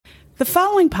The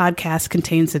following podcast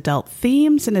contains adult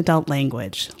themes and adult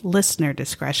language. Listener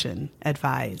discretion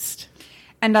advised.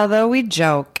 And although we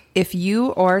joke, if you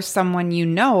or someone you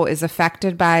know is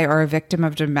affected by or a victim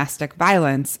of domestic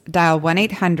violence, dial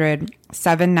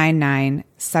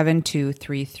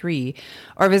 1-800-799-7233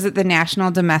 or visit the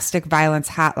National Domestic Violence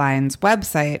Hotline's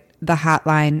website,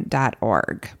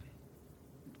 thehotline.org.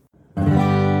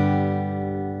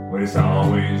 But it's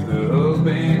always the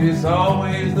husband, it's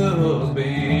always the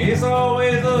husband, it's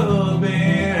always the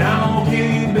husband, I'm gonna kill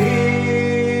you,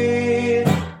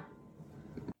 bitch.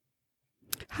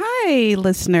 Hi,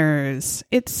 listeners.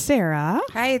 It's Sarah.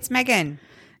 Hi, it's Megan.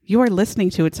 You are listening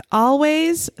to It's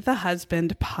Always the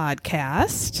Husband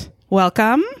podcast.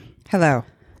 Welcome. Hello.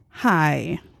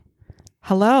 Hi.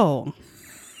 Hello.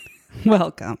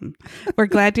 Welcome. We're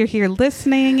glad you're here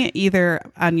listening, either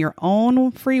on your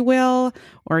own free will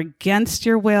or against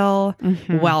your will.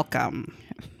 Welcome.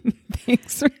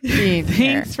 Thanks for being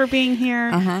here. Thanks for being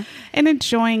here and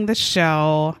enjoying the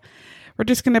show. We're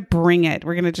just going to bring it.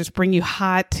 We're going to just bring you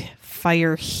hot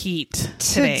fire heat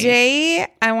Today,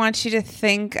 I want you to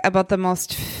think about the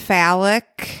most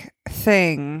phallic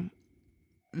thing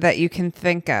that you can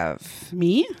think of.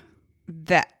 Me?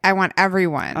 That I want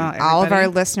everyone, all of our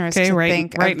listeners, to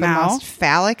think of the most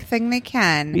phallic thing they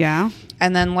can. Yeah.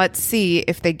 And then let's see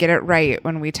if they get it right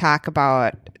when we talk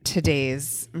about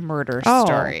today's murder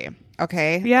story.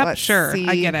 Okay? Yep, Let's sure. see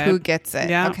I get it. who gets it.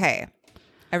 Yeah. Okay.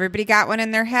 Everybody got one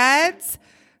in their heads?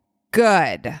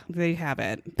 Good. They have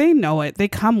it. They know it. They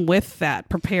come with that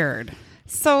prepared.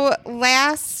 So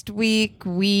last week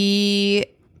I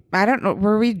don't know,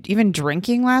 were we even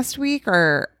drinking last week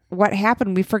or what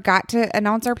happened? We forgot to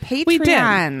announce our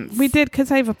Patreons. We did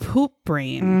because I have a poop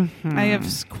brain. I have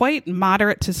quite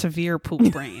moderate to severe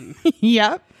poop brain.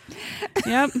 Yep.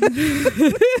 Yep. There's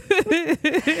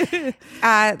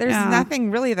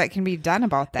nothing really that can be done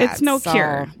about that. It's no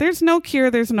cure. There's no cure.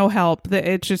 There's no help.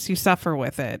 It's just you suffer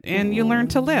with it and you learn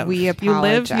to live. We You live, you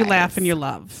apologize. laugh, and you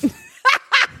love.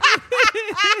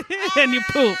 And you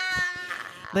poop.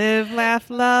 Live, laugh,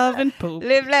 love, and poop.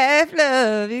 Live, laugh,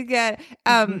 love. You got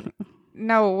it.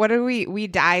 No, what do we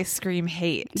die, scream,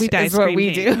 hate? We die, is scream, what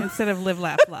we hate. do. Instead of live,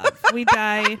 laugh, love. We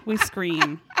die, we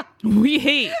scream. We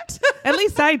hate. At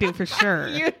least I do for sure.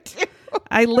 You do.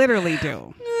 I literally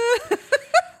do.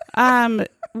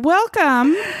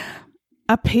 Welcome.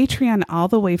 A Patreon all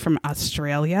the way from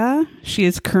Australia. She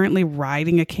is currently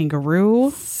riding a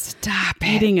kangaroo. Stop it.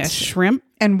 Eating a shrimp.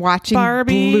 And watching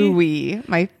Barbie. Bluey,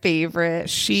 my favorite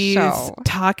She's show.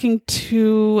 talking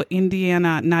to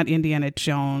not Indiana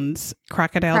Jones,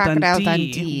 Crocodile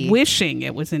Dundee, wishing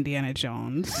it was Indiana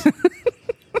Jones.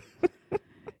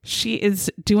 She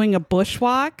is doing a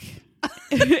bushwalk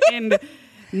and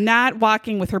not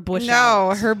walking with her bush out.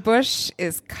 No, her bush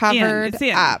is covered It's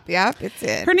in. up. Yep, it's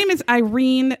in. Her name is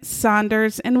Irene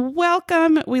Saunders, and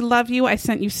welcome. We love you. I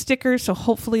sent you stickers, so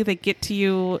hopefully they get to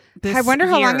you this I wonder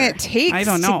how year. long it takes I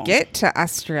don't know. to get to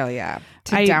Australia,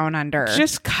 down under.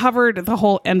 Just covered the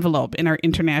whole envelope in our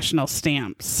international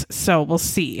stamps, so we'll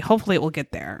see. Hopefully it will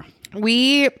get there.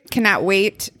 We cannot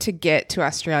wait to get to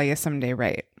Australia someday,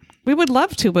 right? We would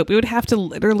love to, but we would have to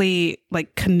literally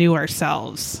canoe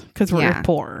ourselves because we're Yeah.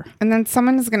 poor. And then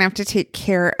someone is going to have to take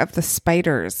care of the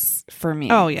spiders for me.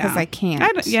 Oh, yeah. Because I can't.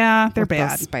 They're with bad.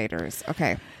 those spiders.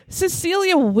 Okay.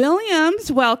 Cecilia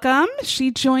Williams, welcome. She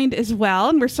joined as well,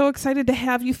 and we're so excited to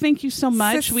have you. Thank you so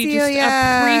much. We just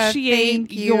Cecilia, appreciate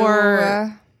thank you.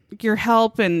 your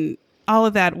help and all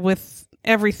of that with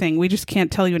everything. We just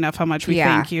can't tell you enough how much we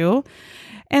thank you.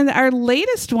 And our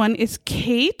latest one is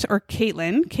Kate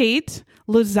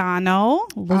Lozano.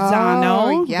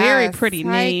 Oh, yes. Very pretty Hi,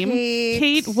 name.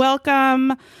 Kate.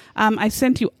 Welcome. I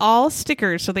sent you all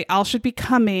stickers, so they all should be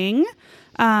coming.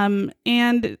 And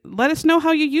let us know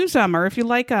how you use them, or if you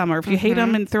like them, or if you hate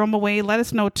them and throw them away. Let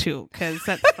us know too, because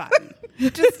that's fun.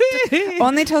 Just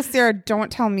only tell Sarah, don't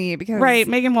tell me, because Right,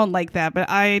 Megan won't like that, but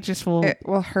I just will. it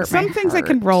will hurt Some my things I heart.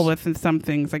 can roll with, and some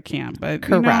things I can't. But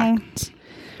Correct.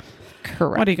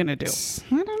 Correct. What are you gonna do?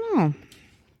 I don't know.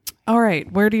 All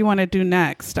right, where do you want to do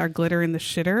next? Our glitter in the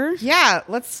shitter? Yeah,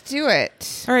 let's do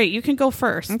it. All right, you can go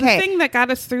first. Okay. The thing that got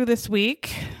us through this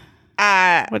week.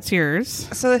 What's yours?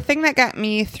 So the thing that got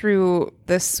me through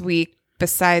this week,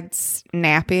 besides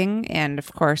napping and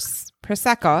of course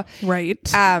Prosecco, Right.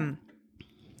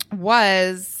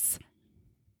 was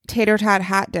tater tot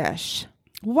hot dish.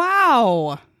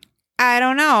 Wow. I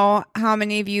don't know how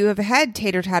many of you have had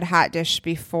tater tot hot dish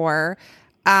before.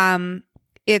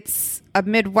 It's a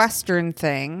Midwestern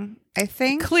thing, I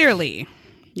think. Clearly.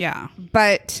 Yeah.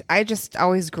 But I just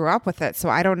always grew up with it, so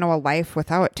I don't know a life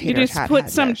without You tater just tot put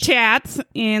hot some dish. tats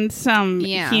in some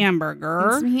Yeah.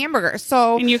 hamburger Some hamburger.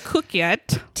 So and you cook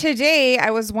it. today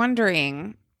I was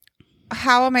wondering,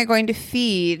 how am I going to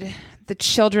feed the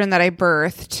children that I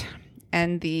birthed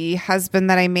and the husband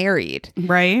that I married?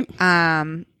 Right?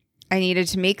 I needed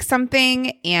to make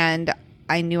something, and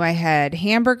I knew I had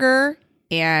hamburger,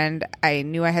 and I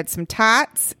knew I had some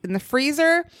tots in the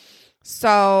freezer.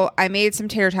 So I made some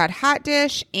tater tot hot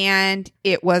dish, and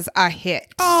it was a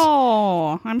hit.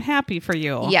 Oh, I'm happy for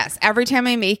you. Yes, every time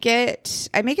I make it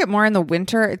more in the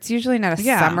winter. It's usually not a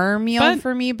Yeah, summer meal but-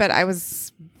 for me, but I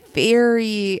was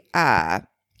very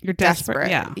You're desperate.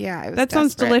 desperate. Yeah. I was That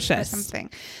sounds desperate for delicious. something.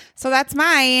 So that's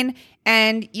mine.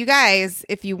 And you guys,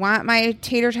 if you want my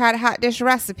tater tot hot dish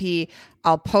recipe,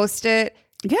 I'll post it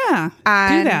Yeah.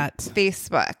 on Do that.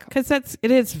 Facebook. Because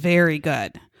it is very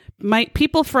good.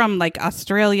 People from like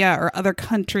Australia or other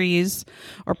countries,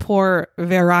 or poor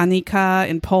Veronica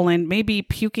in Poland, may be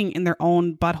puking in their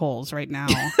own buttholes right now.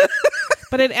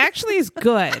 But it actually is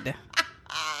good.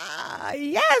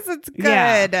 Yes, it's good.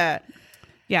 Yeah.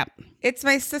 Yeah. It's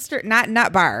my sister, not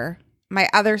Nut Bar. My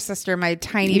other sister, my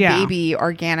tiny Yeah. baby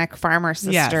organic farmer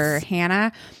sister, Yes.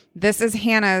 Hannah. This is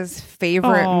Hannah's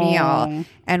favorite Oh. meal.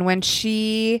 And when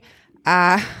she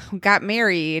got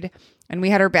married and we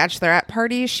had her bachelorette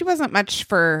party, she wasn't much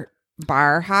for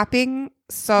bar hopping.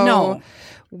 So No.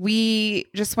 we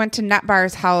just went to Nut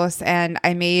Bar's house, and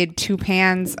I made 2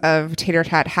 pans of tater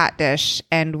tot hot dish,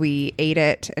 and we ate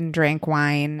it and drank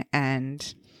wine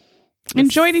and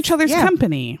Enjoyed each other's Yeah.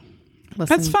 company.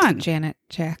 listened fun. to Janet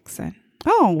Jackson.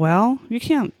 Oh, well, you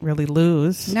can't really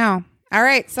lose. No. All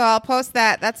right. So I'll post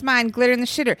that. That's mine. Glitter in the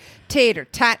shitter. Tater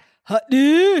tot hot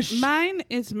dish. Mine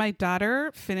is my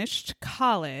daughter finished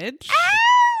college.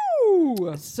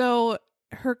 Ow! So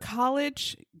her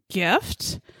college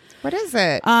gift What is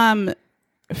it?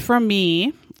 from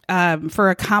me for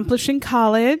accomplishing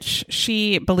college,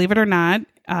 she, believe it or not,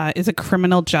 is a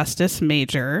criminal justice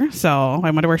major. So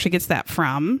I wonder where she gets that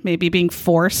from. Maybe being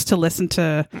forced to listen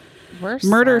to We're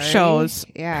murder sorry. shows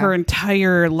Yeah. her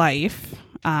entire life.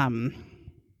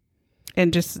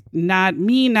 And just not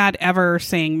ever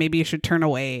saying maybe you should turn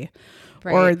away.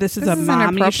 Right. Or this is a is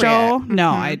mommy inappropriate. show.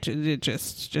 No, Mhm. it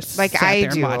just like sat I there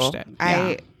do. and watched it. I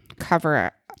Yeah.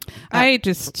 cover I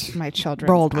just my children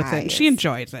rolled with it. She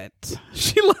enjoys it.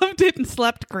 She loved it and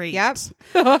slept great. Yep.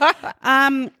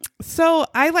 So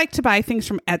I like to buy things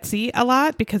from Etsy a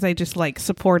lot because I just like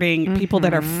supporting people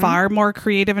that are far more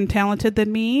creative and talented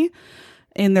than me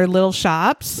in their little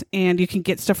shops. And you can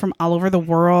get stuff from all over the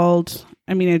world.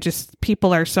 I mean,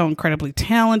 people are so incredibly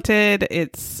talented.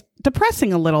 It's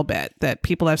depressing a little bit that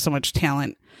people have so much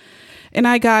talent. And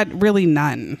I got really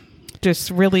none. Just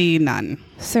really none.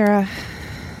 Sarah,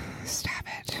 stop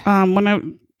it.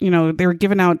 When they were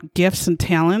giving out gifts and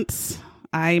talents,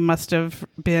 I must have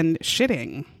been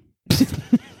shitting.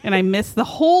 And I missed the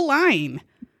whole line.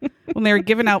 When they were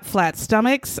giving out flat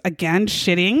stomachs, again,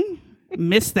 shitting.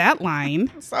 Missed that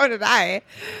line. So did I.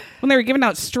 When they were giving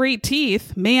out straight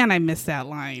teeth, man, I missed that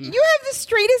line. You have the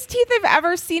straightest teeth I've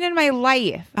ever seen in my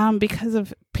life. Because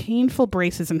of painful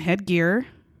braces and headgear.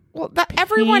 Well,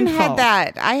 everyone Painful. had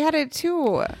that. I had it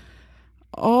too.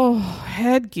 Oh,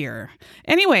 headgear.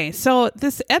 Anyway, so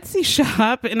this Etsy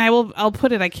shop, and I'll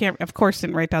put it,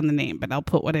 didn't write down the name, but I'll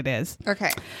put what it is.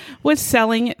 Okay. Was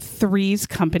selling Three's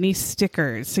Company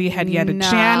stickers. So you had a Janet,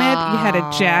 you had a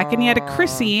Jack, and you had a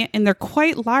Chrissy, and they're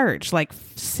quite large, like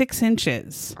 6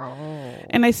 inches. Oh.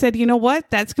 And I said, you know what?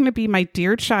 That's going to be my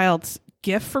dear child's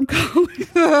gift from college.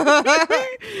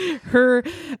 Her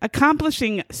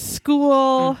accomplishing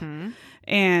school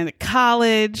and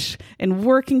college and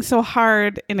working so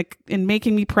hard and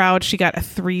making me proud. She got a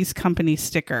Three's Company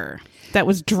sticker that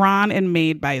was drawn and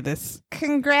made by this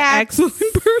Congrats.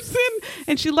 excellent person,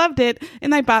 and she loved it.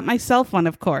 And I bought myself one,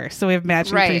 of course. So we have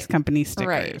matching Right. Three's Company stickers.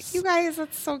 Right. You guys,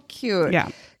 that's so cute. Yeah.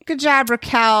 Good job,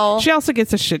 Raquel. She also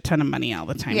gets a shit ton of money all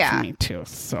the time Yeah. from me too.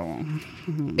 So,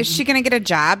 Is she going to get a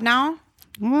job now?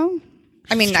 well,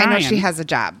 I mean, she's I know trying. she has a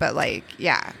job, but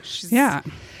she's Yeah.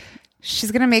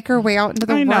 going to make her way out into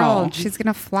the I know. world. She's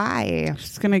going to fly.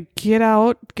 She's going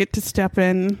to get to step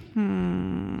in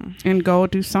and go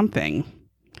do something.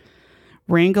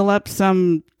 Wrangle up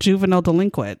some juvenile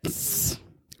delinquents.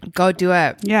 Go do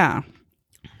it. Yeah.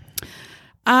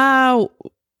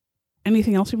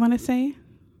 Anything else you want to say?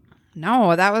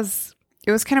 No, it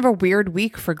was kind of a weird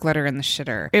week for Glitter in the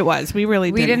Shitter. It was. We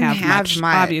really didn't have much,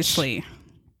 obviously.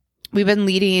 We've been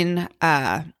leading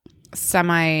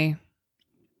semi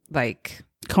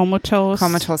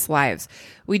Comatose Lives.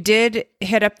 We did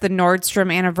hit up the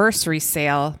Nordstrom anniversary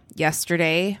sale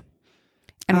yesterday,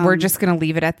 and we're just going to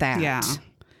leave it at that. Yeah.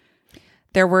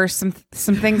 There were some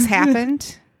things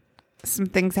happened. Some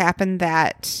things happened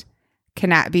that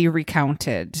cannot be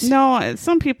recounted. No,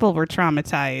 some people were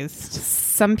traumatized.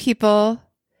 Some people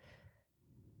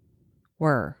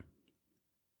were.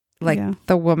 Like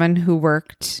the woman who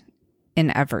worked in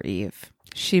Evereve.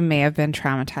 She may have been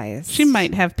traumatized. She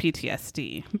might have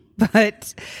PTSD.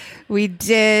 But we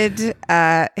did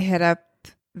hit up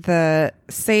the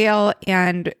sale,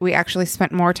 and we actually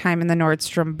spent more time in the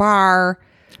Nordstrom bar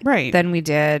than we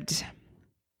did.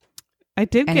 I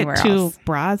did anywhere get 2 else.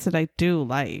 bras that I do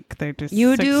like. They're just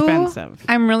You do? expensive.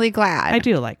 I'm really glad. I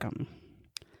do like them.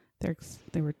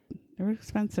 They were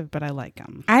expensive, but I like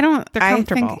them. They're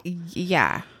comfortable.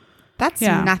 That's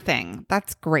nothing.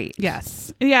 That's great.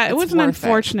 Yes. Yeah, it was an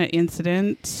unfortunate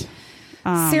incident.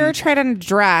 Sarah tried on a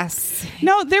dress.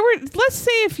 No,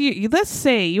 let's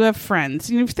say you have friends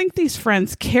and you think these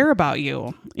friends care about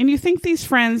you, and you think these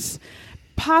friends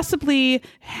possibly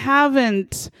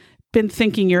haven't been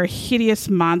thinking you're a hideous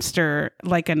monster,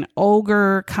 like an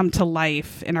ogre come to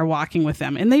life, and are walking with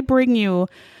them, and they bring you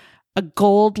a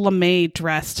gold lame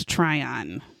dress to try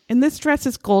on. And this dress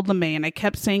is gold lame, and I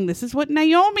kept saying, this is what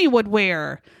Naomi would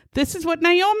wear. This is what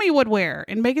Naomi would wear.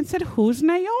 And Megan said, who's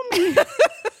Naomi? And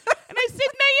I said,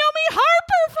 Naomi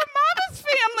Harper from Mama's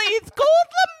Family. It's gold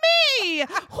lame.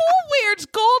 Who wears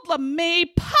gold lame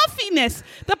puffiness?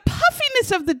 The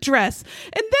puffiness of the dress.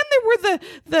 And then there were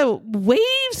the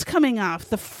waves coming off,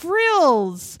 the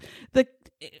frills,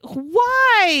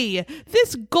 why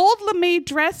this gold lame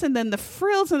dress, and then the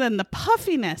frills, and then the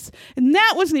puffiness, and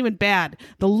that wasn't even bad.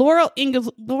 The Laura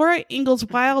Ingalls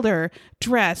Wilder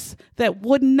dress that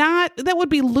would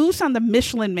be loose on the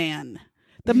Michelin Man.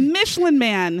 The Michelin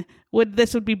Man would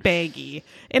be baggy,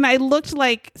 and I looked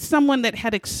like someone that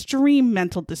had extreme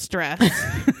mental distress.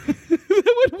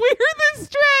 That would wear this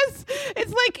dress.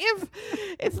 It's like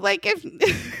if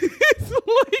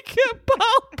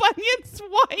Paul Bunyan's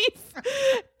wife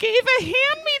gave a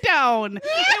hand-me-down.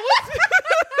 It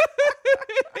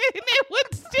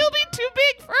would still be too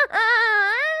big for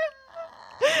her.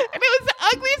 And it was the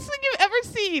ugliest thing you've ever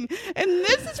seen. And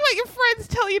this is what your friends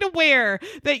tell you to wear.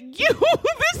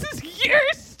 This is your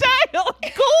style.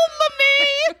 Gold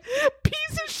lame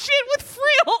piece of shit with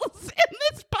frills. And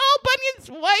this Paul Bunyan's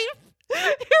wife,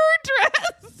 her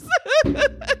dress.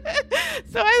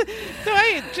 So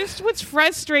I just was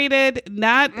frustrated,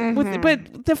 but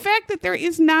the fact that there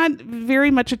is not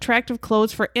very much attractive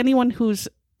clothes for anyone who's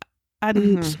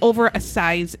over a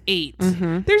size 8.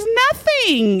 There's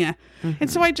nothing. And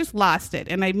so I just lost it.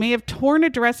 And I may have torn a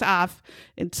dress off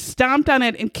and stomped on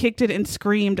it and kicked it and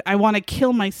screamed, I want to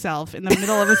kill myself in the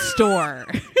middle of a store.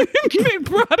 I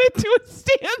brought it to a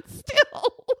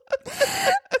standstill.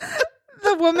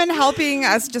 The woman helping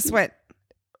us just went,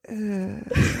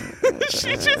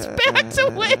 she just backed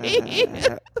away.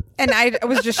 And I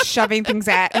was just shoving things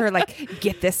at her like,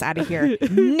 get this out of here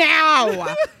now.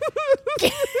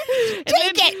 Take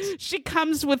it. She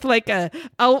comes with like a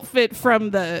outfit from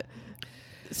the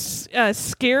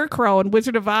Scarecrow and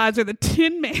Wizard of Oz or the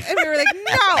Tin Man. And we were like,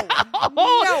 no. I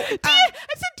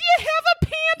said, do you have a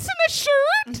pants and a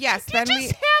shirt? Yes. Do you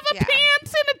just have a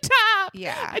pants and a top?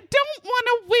 Yeah. I don't want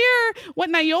to wear what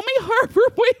Naomi Harper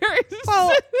wears.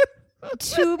 Well,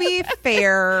 to be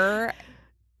fair,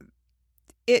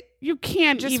 you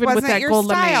can't just even wasn't with that your gold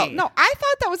style. lame. No, I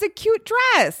thought that was a cute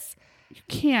dress. You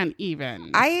can't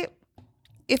even.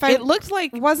 If I it looked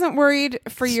like wasn't worried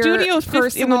for Studio your 50,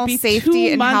 personal it would be safety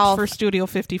 2 and months health for Studio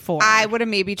 54. I would have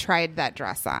maybe tried that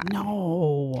dress on.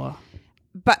 No.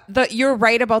 But you're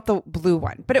right about the blue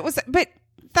one. But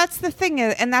that's the thing,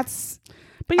 and that's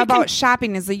about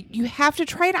shopping is like you have to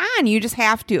try it on. You just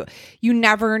have to. You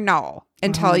never know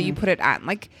until you put it on.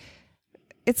 Like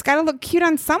it's got to look cute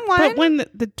on someone. But when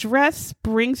the dress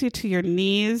brings you to your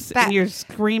knees and you're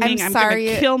screaming, I'm going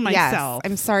to kill myself.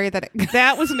 Yes, I'm sorry that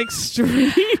that was an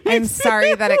extreme. I'm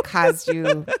sorry that it caused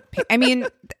you pain. I mean,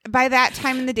 by that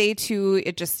time in the day too,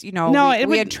 it just, we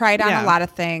had tried on a lot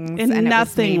of things and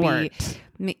nothing worked.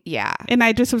 Yeah. And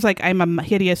I just was like, I'm a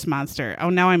hideous monster. Oh,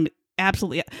 now I'm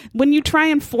absolutely. When you try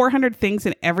on 400 things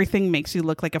and everything makes you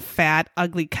look like a fat,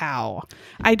 ugly cow,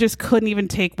 I just couldn't even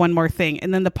take one more thing.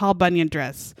 And then the Paul Bunyan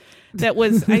dress. That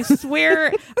was, I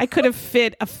swear, I could have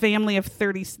fit a family of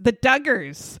 30. The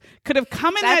Duggars could have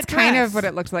come in that dress. That's kind of what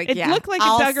it looked like. It looked like a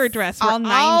Duggar dress. All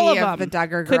 90 of the Duggar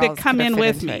girls could have come in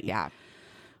with me. It, yeah.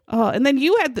 Oh, and then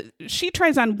you had she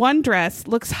tries on one dress,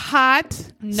 looks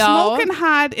hot, no, smoking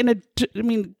hot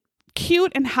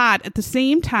cute and hot at the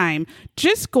same time.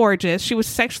 Just gorgeous. She was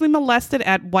sexually molested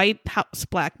at White House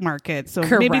Black Market. So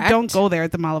maybe Correct. don't go there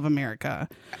at the Mall of America.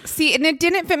 See, and it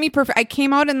didn't fit me perfect. I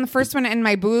came out in the first one and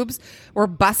my boobs were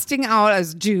busting out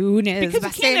as June is Because you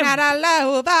busting can't have- out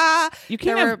all over. You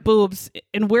can't There have boobs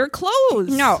and wear clothes.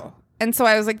 No. And so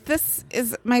I was like, this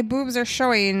is, my boobs are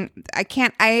showing.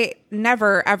 I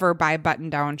never, ever buy button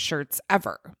down shirts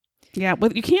ever. Yeah,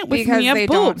 well, you can't with Because when you have they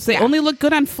don't- boobs. They yeah. only look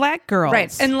good on flat girls.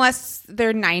 Right. Unless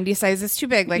they're 90 sizes too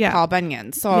big, like Yeah. Paul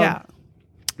Bunyan. So yeah.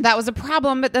 that was a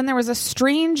problem. But then there was a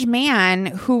strange man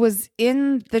who was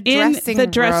in the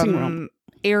dressing room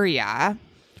area.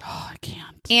 Oh, I can't.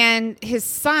 And his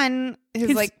son,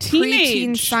 his like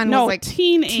teenage preteen son no, was like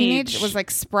teenage was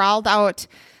like sprawled out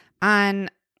on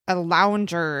a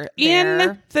lounger there.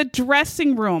 in the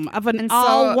dressing room of an And so-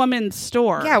 all-woman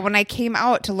store. Yeah, when I came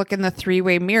out to look in the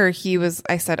three-way mirror,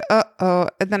 I said, uh-oh.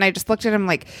 And then I just looked at him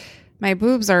like, my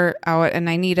boobs are out and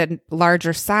I need a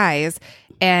larger size.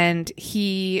 And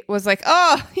he was like,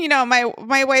 oh,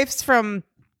 my wife's from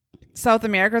South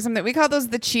America or something. We call those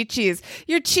the chichis.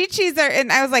 Your chichis are,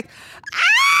 and I was like,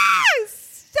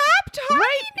 stop talking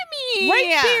to me.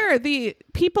 Right there, the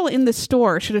people in the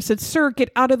store should have said, "Sir,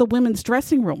 get out of the women's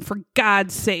dressing room, for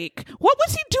God's sake." What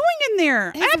was he doing in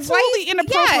there? His Absolutely wife-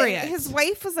 inappropriate. Yeah, his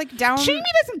wife was like down. Jamie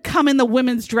doesn't come in the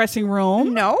women's dressing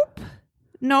room. Nope.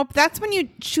 That's when you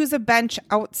choose a bench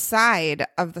outside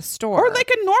of the store. Or like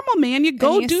a normal man, you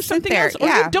go you do sit something there, else. Or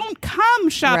yeah. you don't come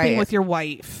shopping Right. with your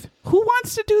wife. Who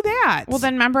wants to do that? Well,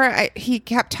 then remember, he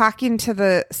kept talking to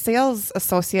the sales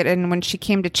associate, and when she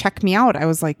came to check me out, I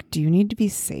was like, "Do you need to be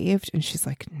saved?" And she's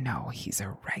like, "No, he's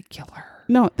a regular."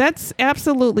 No, that's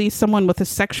absolutely someone with a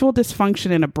sexual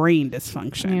dysfunction and a brain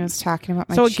dysfunction. And he was talking about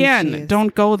my So again, chi-chis.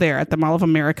 don't go there at the Mall of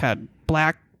America.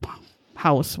 Black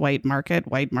house, white market,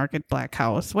 black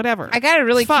house, whatever. I got a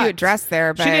really Fucked. cute dress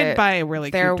there, but She did buy a really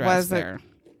there cute dress was a there.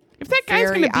 If that guy's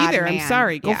very going to be odd there, I'm man.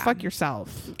 sorry. Go Yeah. fuck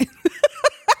yourself.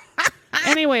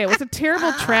 Anyway, it was a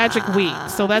terrible, tragic week.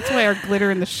 So that's why our glitter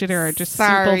and the shitter are just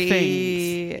simple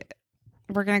things.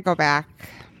 We're gonna go back,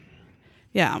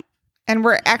 Yeah. and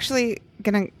we're actually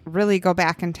gonna really go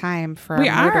back in time for We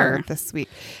a murder are. this week.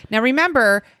 Now,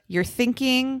 remember, you're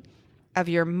thinking of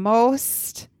your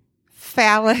most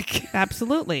phallic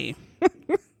Absolutely.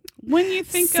 When you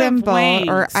think symbol of wangs,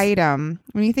 or item.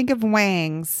 When you think of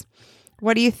wangs,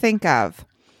 what do you think of?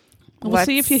 we'll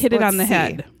see if you hit it on the let's see.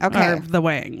 head. Okay. Or the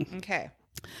wang. Okay.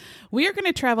 We are going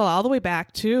to travel all the way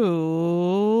back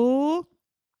to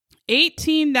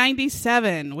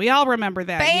 1897. We all remember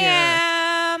that year.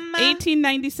 Bam!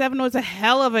 1897 was a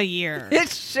hell of a year. It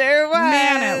sure was.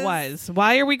 Man, it was.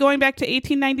 Why are we going back to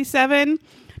 1897?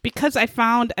 Because I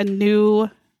found a new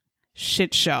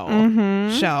shit show.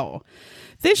 Show.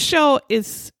 This show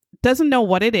doesn't know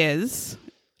what it is.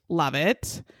 Love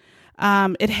it.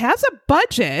 It has a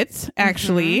budget,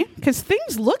 actually, because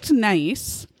things looked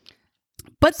nice.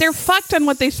 But they're fucked on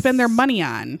what they spend their money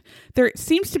on. There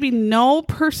seems to be no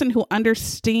person who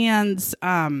understands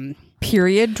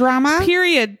Period drama.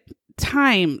 period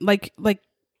time, like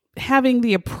having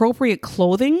the appropriate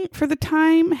clothing for the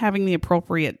time, having the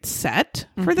appropriate set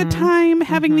for the time,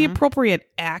 having the appropriate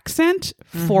accent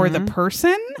for the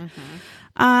person,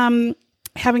 having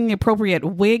the appropriate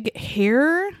wig,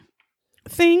 hair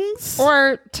things,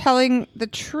 Or telling the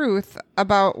truth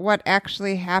about what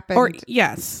actually happened. or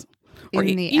yes, or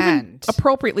in the even end.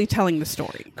 appropriately telling the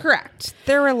story. Correct.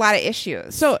 There were a lot of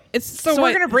issues. So it's So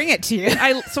we're going to bring it to you.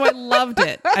 I loved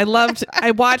it.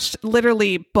 I watched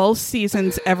literally both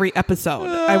seasons, every episode.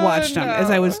 I watched them as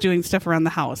I was doing stuff around the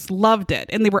house. Loved it.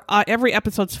 And they were every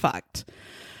episode's fucked.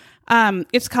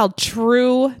 It's called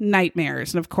True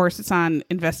Nightmares. And of course it's on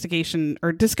Investigation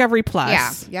or Discovery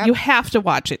Plus. Yeah, yep. You have to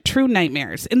watch it. True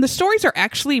Nightmares. And the stories are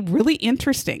actually really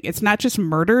interesting. It's not just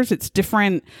murders. It's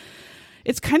different.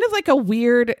 It's kind of like a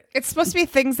weird, It's supposed to be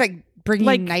things like bring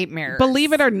like you nightmares.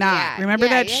 Believe it or not. Yeah, Remember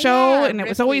yeah, that yeah, show? yeah. And it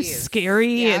was always Ripley's.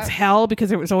 scary Yeah. as hell because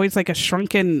there was always like a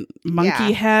shrunken monkey Yeah.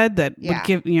 head that Yeah. would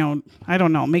give, I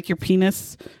don't know, make your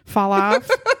penis fall off.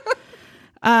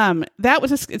 That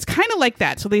was it's kind of like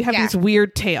that. So they have Yeah. these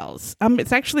weird tales.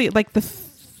 It's actually like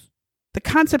the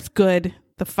concept's good.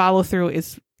 The follow through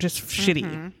is just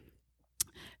shitty.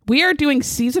 We are doing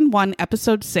season 1,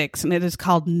 episode 6, and it is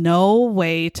called No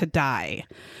Way to Die,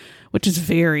 which is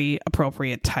very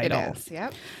appropriate title. It is.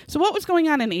 Yep. So what was going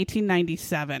on in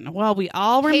 1897? Well, we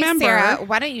all remember. Hey, Sarah,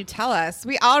 why don't you tell us?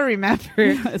 We all remember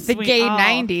Yes, the we gay all-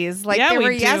 90s like Yeah, they we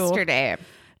were do. yesterday.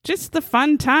 Just the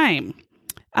fun time.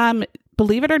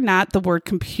 Believe it or not, the word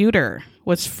computer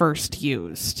was first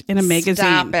used in a magazine.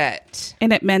 Stop it.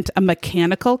 And it meant a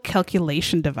mechanical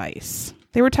calculation device.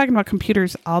 They were talking about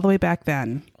computers all the way back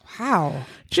then. Wow.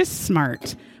 Just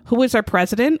smart. Who was our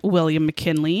president? William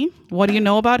McKinley. What do you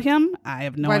know about him? I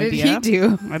have no What idea. did he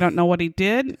do? I don't know what he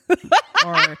did.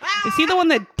 Or is he the one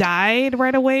that died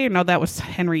right away? No, that was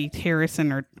Henry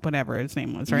Harrison or whatever his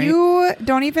name was, right? You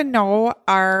don't even know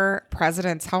our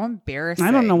presidents. How embarrassing.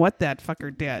 I don't know what that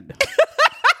fucker did.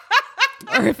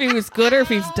 Or if he was good or if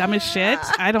he's dumb as shit.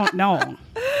 I don't know.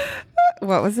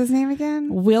 What was his name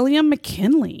again? William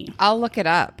McKinley. I'll look it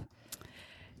up.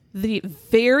 The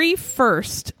very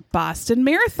first Boston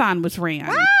Marathon was ran.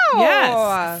 Wow.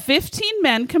 Yes. 15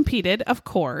 men competed, of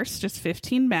course, just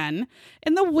 15 men.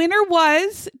 And the winner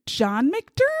was John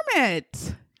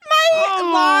McDermott.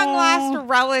 Long lost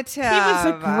relative. He was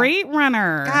a great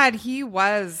runner. God, he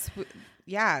was.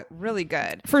 Yeah, really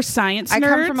good. For science nerds. I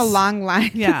come from a long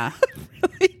line. Yeah.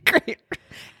 Really great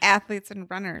athletes and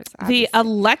runners. The Obviously.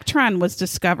 electron was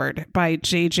discovered by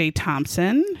J.J.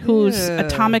 Thomson, whose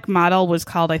atomic model was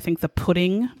called, I think, the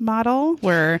pudding model,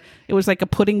 where it was like a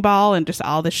pudding ball and just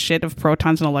all the shit of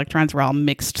protons and electrons were all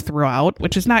mixed throughout,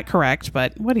 which is not correct,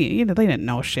 but what do you know, they didn't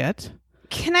know shit.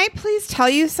 Can I please tell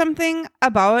you something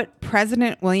about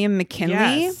President William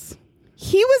McKinley? Yes.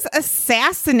 He was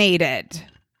assassinated.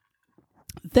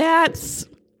 That's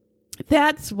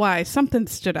why something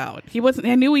stood out. He wasn't,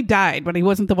 I knew he died, but he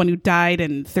wasn't the one who died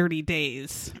in 30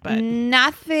 days. But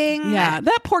Nothing. yeah,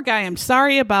 that poor guy, I'm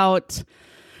sorry about.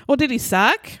 Well, did he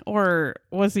suck? Or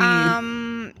was he?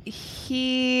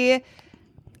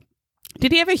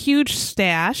 Did he have a huge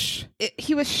stash?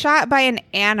 He was shot by an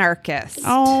anarchist.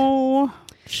 Oh,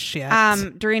 shit.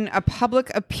 During a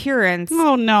public appearance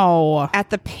Oh, no. at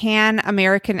the Pan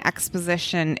American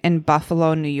Exposition in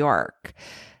Buffalo, New York.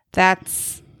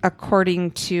 That's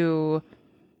according to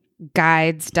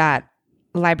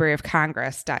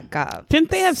guides.libraryofcongress.gov. Didn't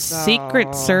they have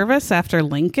Secret Service after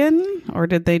Lincoln? Or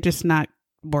did they just not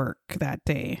work that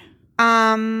day?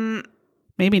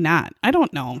 Maybe not. I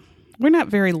don't know. We're not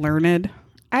very learned.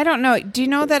 I don't know. Do you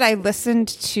know that I listened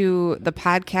to the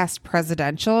podcast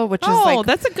Presidential, which is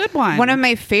that's a good one. one of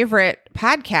my favorite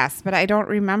podcasts, but I don't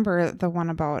remember the one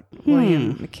about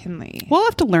William McKinley. We'll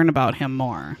have to learn about him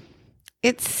more.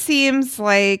 It seems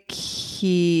like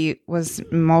he was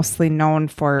mostly known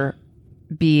for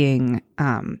being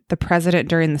the president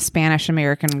during the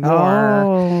Spanish-American War.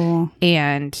 Oh.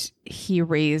 And he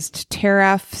raised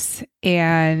tariffs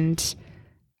and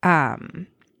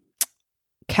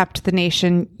kept the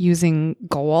nation using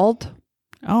gold.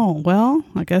 Oh, well,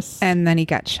 I guess. And then he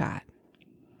got shot.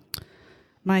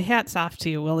 My hat's off to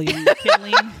you, William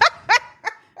McKinley.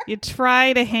 You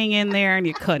tried to hang in there and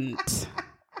you couldn't.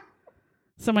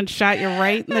 Someone shot you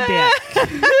right in the dick.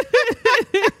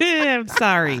 I'm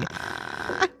sorry.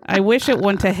 I wish it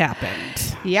wouldn't have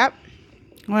happened. Yep.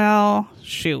 Well,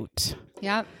 shoot.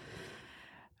 Yep.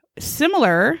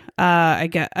 Similar, I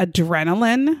get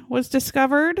adrenaline was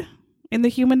discovered in the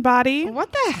human body.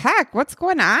 What the heck? What's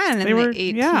going on in the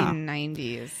yeah.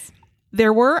 1890s?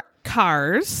 There were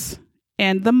cars,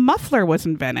 and the muffler was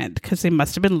invented because they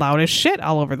must have been loud as shit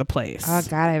all over the place. Oh,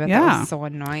 God, I bet that was so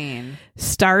annoying.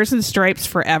 Stars and Stripes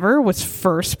Forever was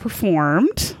first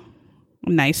performed.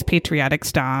 Nice patriotic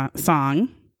song.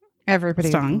 Everybody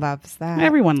loves that.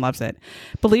 Everyone loves it.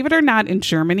 Believe it or not, in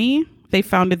Germany, they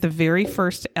founded the very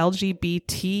first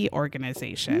LGBT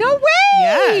organization. No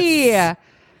way! Yes.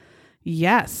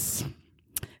 Yes.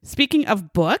 Speaking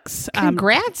of books,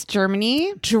 Congrats,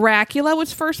 Germany. Dracula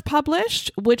was first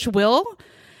published, which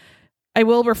I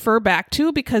will refer back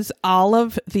to because all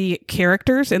of the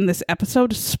characters in this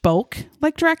episode spoke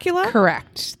like Dracula.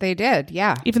 Correct. They did,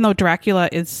 yeah. Even though Dracula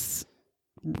is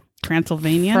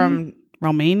Transylvanian? From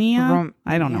Romania?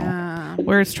 I don't know.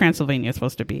 Where is Transylvania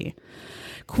supposed to be?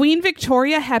 Queen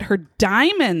Victoria had her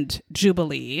diamond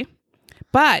jubilee,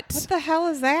 but... What the hell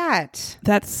is that?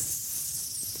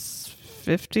 That's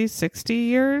 50, 60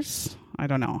 years? I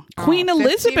don't know. Oh, Queen 50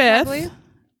 Elizabeth probably?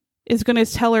 is going to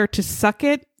tell her to suck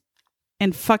it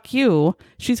and fuck you.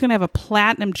 She's going to have a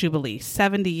platinum jubilee,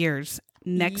 70 years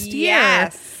next year.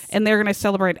 And they're going to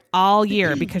celebrate all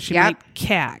year because she might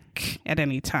cack at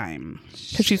any time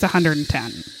because she's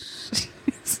 110.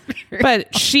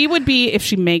 But she would be, if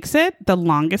she makes it, the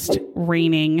longest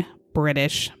reigning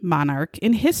British monarch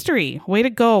in history. Way to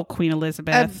go, Queen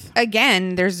Elizabeth.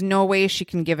 Again, there's no way she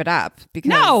can give it up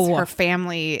because her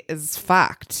family is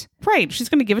fucked. Right. She's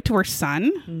going to give it to her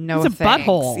son. No, it's a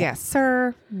butthole. Yes,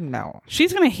 sir. No.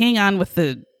 She's going to hang on with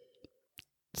the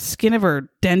skin of her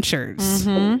dentures.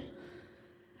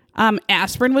 Mm-hmm.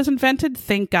 Aspirin was invented.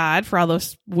 Thank God for all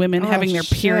those women having their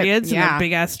periods and their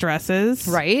big ass dresses.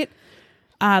 Right.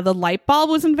 The light bulb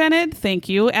was invented. Thank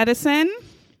you, Edison.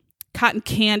 cotton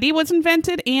candy was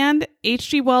invented, and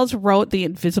H.G. Wells wrote The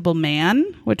Invisible Man,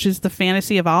 which is the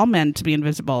fantasy of all men to be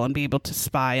invisible and be able to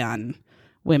spy on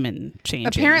women changing.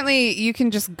 Apparently, you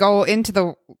can just go into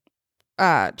the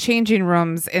changing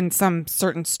rooms in some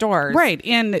certain stores. Right,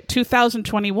 in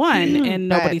 2021, and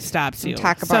nobody stops you.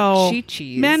 Talk about so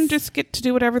chi-chis. men just get to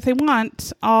do whatever they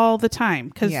want all the time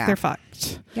because they're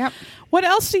fucked. Yep. What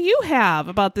else do you have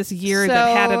about this year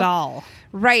that had it all?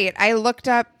 Right. I looked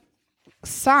up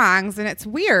songs, and it's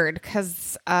weird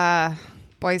because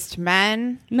Boys to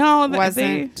Men No,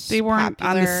 wasn't they weren't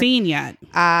on the popular. scene yet.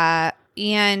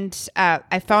 And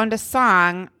I found a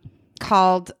song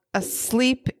called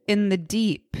Asleep in the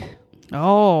Deep.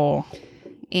 Oh.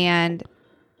 And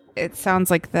it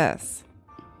sounds like this.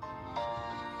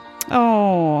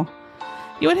 Oh.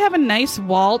 You would have a nice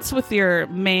waltz with your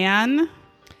man.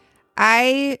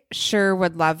 I sure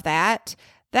would love that.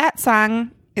 That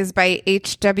song is by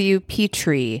H.W.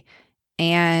 Petrie.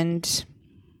 And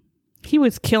He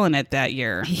was killing it that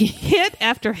year. Hit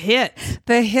after hit.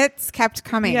 the hits kept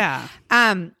coming. Yeah.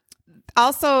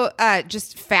 Also,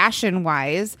 just fashion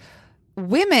wise,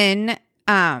 women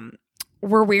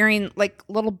were wearing like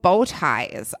little bow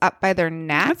ties up by their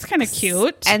necks. That's kind of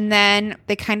cute. And then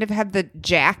they kind of had the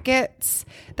jackets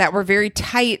that were very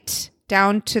tight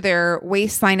down to their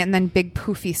waistline, and then big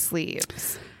poofy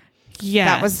sleeves. Yes.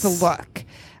 That was the look.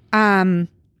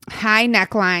 High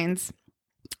necklines,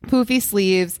 poofy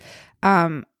sleeves.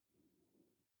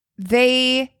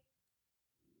 They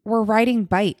were riding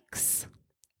bikes.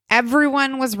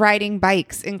 Everyone was riding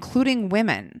bikes, including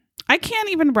women. I can't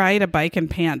even ride a bike in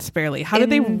pants barely. How did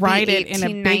they In the ride it in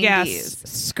a big ass 1890s?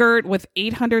 skirt with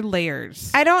 800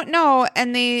 layers? I don't know.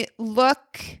 And they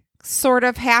look sort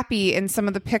of happy in some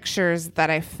of the pictures that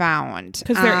I found.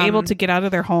 Because they're able to get out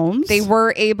of their homes? They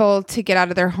were able to get out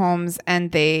of their homes,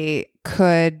 and they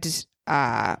could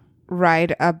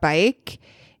ride a bike.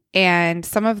 And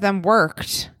some of them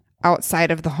worked outside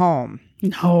of the home.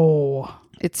 No.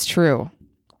 It's true.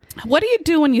 What do you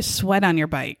do when you sweat on your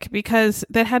bike? Because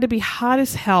that had to be hot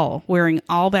as hell wearing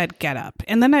all that getup.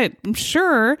 And then I'm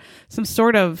sure some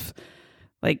sort of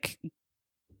like,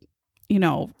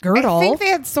 girdle. I think they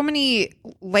had so many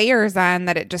layers on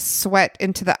that it just sweat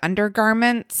into the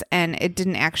undergarments, and it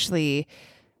didn't actually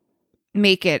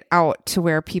make it out to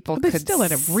where people But they could still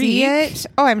let it see reek. it.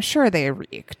 Oh, I'm sure they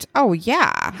reeked. Oh,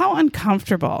 yeah. How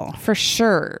uncomfortable. For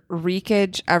sure.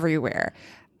 Reekage everywhere.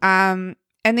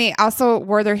 And they also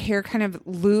wore their hair kind of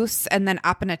loose and then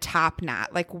up in a top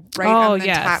knot, like right on the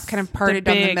top, kind of parted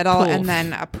The down the big middle, poof. and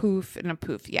then a poof and a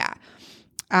poof. Yeah.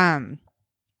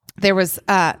 There was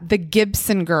the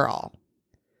Gibson Girl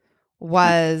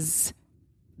was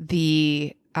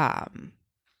the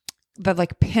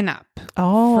like pinup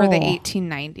for the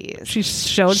 1890s. She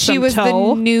showed She some was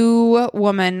toe. the new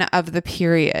woman of the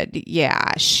period.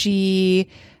 Yeah, she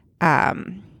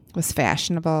was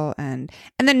fashionable, and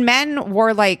then men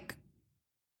wore like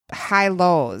high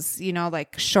lows,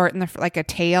 like short in the like a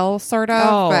tail sort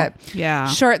of, but yeah.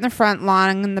 short in the front,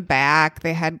 long in the back.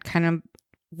 They had kind of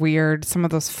weird, some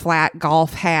of those flat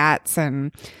golf hats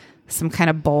and some kind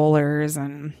of bowlers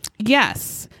and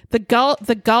Yes. The golf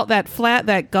that golf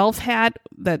hat,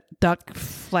 that duck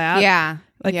flat. yeah.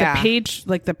 Like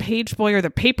the page boy or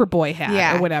the paper boy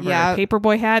hat or whatever. Yeah. Paper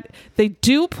boy hat. They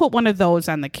do put one of those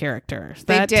on the characters.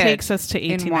 They That did, takes us to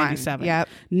in 1897. one. Yep.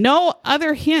 No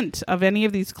other hint of any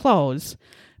of these clothes,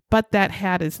 but that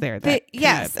hat is there. That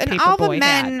yes, and paper all the boy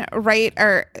men, hat. right,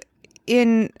 are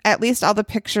in at least all the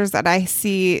pictures that I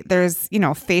see. There's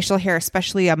facial hair,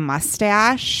 especially a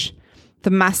mustache. The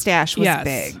mustache was Yes.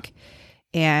 big,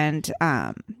 and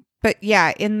but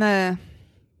yeah, in the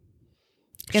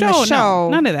No, show,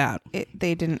 none of that.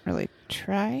 they didn't really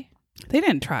try. They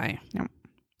didn't try.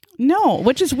 No.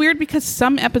 Which is weird because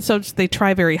some episodes they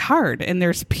try very hard and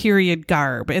there's period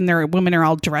garb and their women are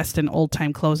all dressed in old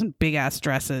time clothes and big ass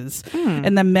dresses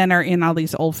and the men are in all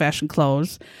these old fashioned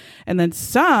clothes, and then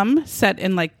some set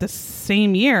in like the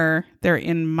same year they're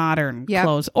in modern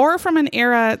clothes or from an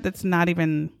era that's not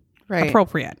even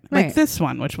appropriate, like Right. this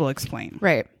one, which we'll explain.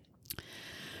 Right.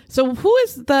 So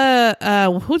who's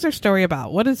our story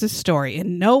about? What is this story?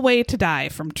 In No Way to Die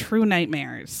from True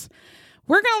Nightmares.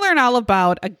 We're going to learn all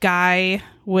about a guy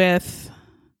with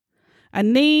a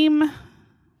name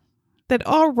that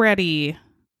already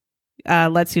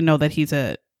lets you know that he's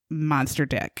a monster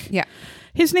dick. Yeah.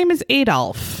 His name is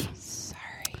Adolf.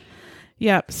 Sorry.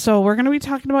 Yep. So we're going to be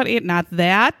talking about it, not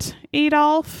that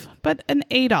Adolf, but an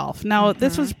Adolf. Now,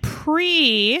 this was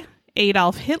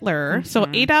pre-Adolf Hitler. So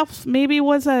Adolf maybe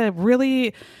was a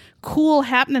really cool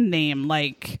happening name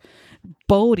like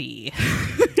Bodie.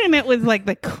 and it was like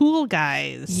the cool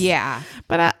guys. Yeah.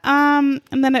 But and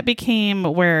then it became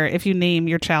where if you name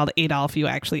your child Adolf, you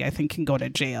actually, I think, can go to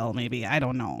jail. Maybe, I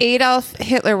don't know. Adolf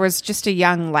Hitler was just a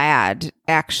young lad,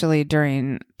 actually,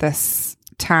 during this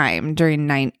time, during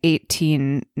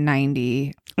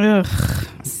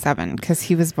 1897, because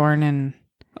he was born in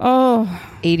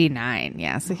 89.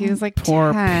 Yeah, so he was like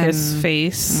poor 10. piss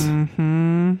face.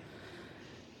 Mm-hmm.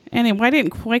 Anyway,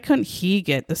 why couldn't he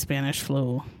get the Spanish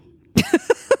flu?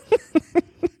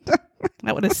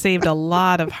 That would have saved a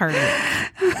lot of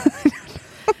heartache.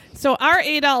 So our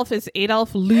Adolf is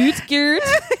Adolf Lutgert.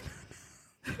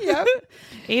 Yep.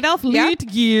 Adolf Yep.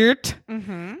 Lutgert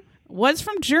Mm-hmm. was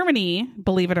from Germany,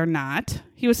 believe it or not.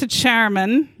 He was a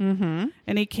chairman, Mm-hmm.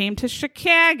 and he came to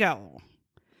Chicago.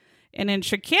 And in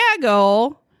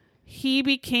Chicago, he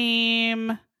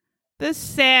became the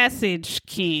Sausage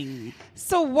King.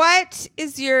 So what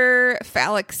is your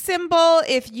phallic symbol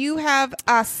if you have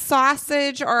a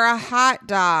sausage or a hot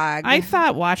dog? I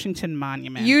thought Washington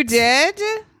Monument. You did?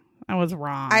 I was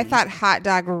wrong. I thought hot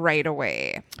dog right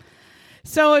away.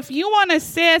 So if you want a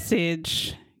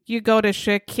sausage, you go to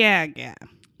Chicago.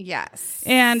 Yes.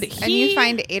 And you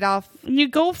find Adolf. You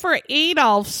go for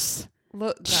Adolf's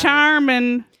Look,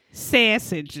 German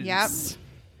sausages. Yep.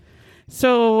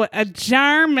 So a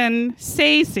German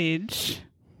sausage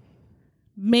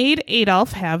made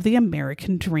Adolf have the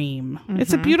American dream.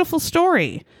 It's a beautiful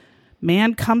story.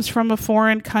 Man comes from a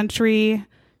foreign country,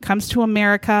 comes to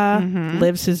America,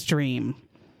 lives his dream.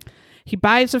 He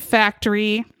buys a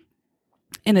factory,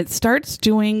 and it starts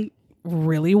doing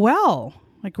really well.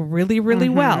 Like really, really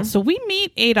well. So we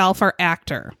meet Adolf, our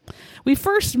actor. We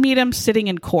first meet him sitting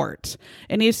in court.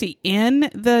 And is he in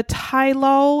the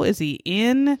tie-lo? Is he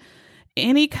in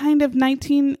any kind of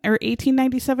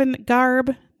 1897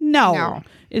 garb? No.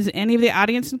 Is any of the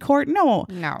audience in court? No.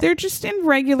 No. They're just in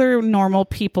regular, normal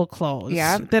people clothes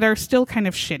Yep. that are still kind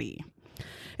of shitty.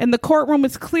 And the courtroom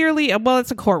is clearly, well, it's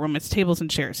a courtroom. It's tables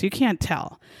and chairs. So you can't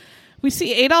tell. We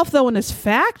see Adolf, though, in his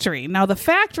factory. Now, the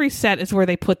factory set is where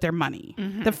they put their money.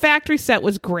 The factory set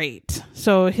was great.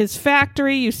 So his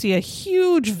factory, you see a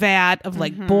huge vat of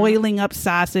like boiling up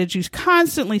sausage. You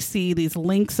constantly see these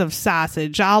links of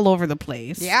sausage all over the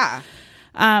place. Yeah.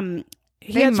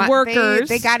 He has workers.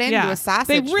 They got into a sausage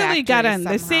They really got in.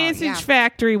 factory The somehow, sausage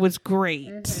factory was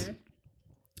great.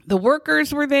 The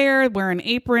workers were there wearing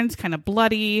aprons, kind of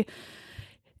bloody.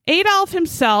 Adolf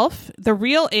himself, the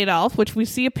real Adolf, which we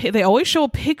see, they always show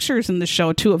pictures in the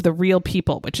show too of the real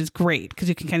people, which is great because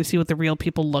you can kind of see what the real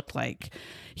people looked like.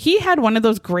 He had one of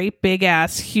those great big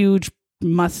ass, huge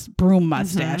broom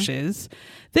mustaches.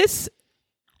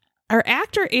 Our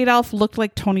actor Adolf looked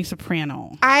like Tony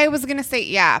Soprano. I was going to say,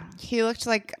 yeah, he looked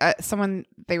like someone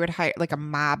they would hire, like a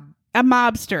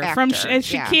mobster actor, from yeah.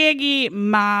 Chicago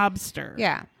mobster.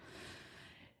 Yeah.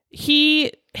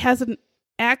 He has an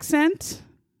accent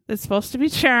that's supposed to be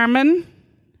German,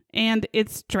 and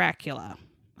it's Dracula.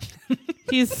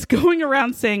 He's going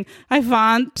around saying, I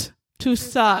want to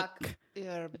suck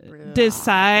the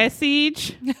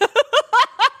sausage.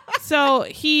 So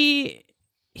he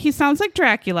sounds like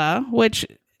Dracula, which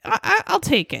I'll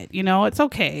take it. You know, it's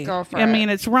okay. Go for I it. mean,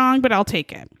 it's wrong, but I'll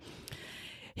take it.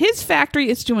 His factory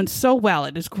is doing so well.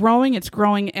 It is growing. It's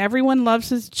growing. Everyone loves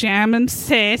his German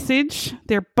sausage.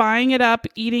 They're buying it up,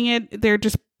 eating it. They're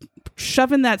just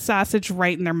shoving that sausage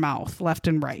right in their mouth, left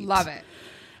and right. Love it.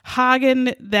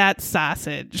 Hogging that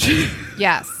sausage.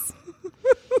 Yes.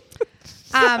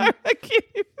 I can't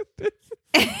even-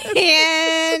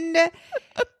 And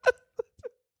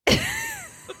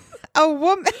a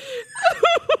woman.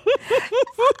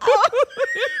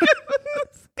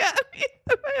 It's got me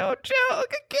in my own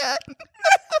joke again.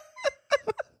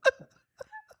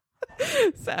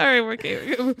 Sorry, we're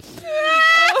okay.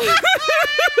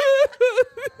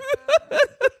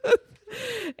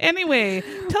 Anyway,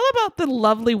 tell about the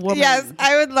lovely woman. Yes,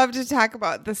 I would love to talk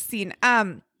about this scene.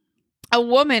 A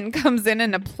woman comes in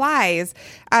and applies.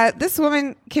 This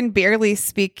woman can barely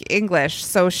speak English,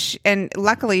 so and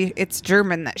luckily it's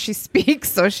German that she speaks,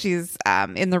 so she's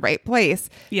in the right place.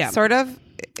 Yeah, sort of.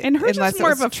 And her unless just more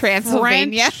it of was a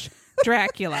Transylvania French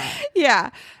Dracula. Yeah,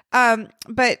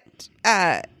 but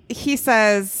he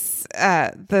says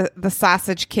the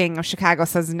Sausage King of Chicago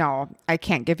says, no, I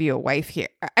can't give you a wife here.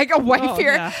 I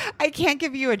can't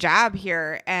give you a job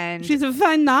here. And She's a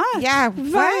why not? Yeah,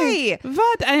 why?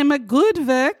 What? I am a good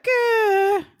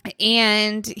worker.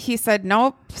 And he said,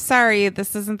 nope, sorry,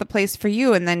 this isn't the place for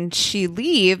you. And then she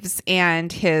leaves,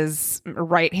 and his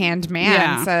right-hand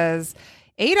man says,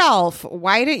 Adolf,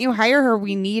 why didn't you hire her?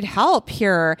 We need help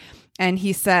here. And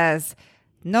he says,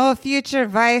 no future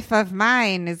wife of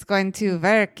mine is going to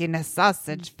work in a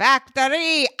sausage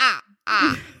factory.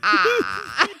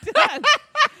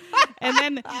 And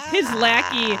then his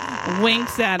lackey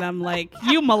winks at him like,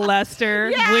 you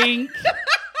molester, wink.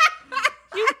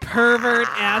 You pervert,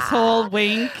 asshole,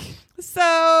 wink.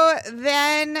 So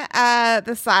then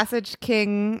the Sausage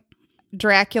King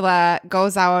Dracula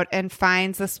goes out and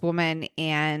finds this woman,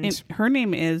 and her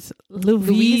name is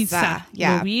Louisa.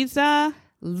 Yeah. Louisa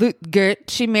Lutgert.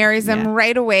 She marries him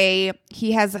right away.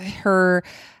 He has her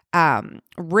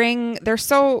ring. They're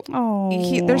so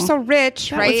they're so rich,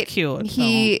 that right? was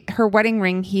cute. Her wedding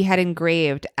ring he had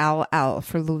engraved LL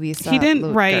for Louisa. He didn't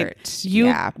Lutgert. write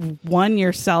you won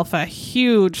yourself a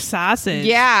huge sausage.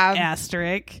 Yeah.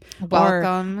 Asterisk.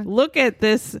 Welcome. Or, look at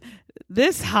this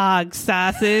hog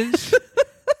sausage.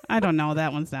 I don't know.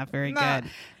 That one's not very good.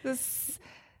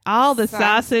 All the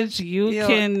sausage you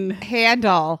can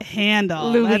handle.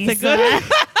 Louisa. That's a good one.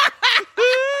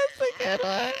 That's a good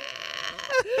one.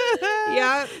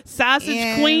 Yeah,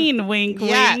 sausage queen, wink,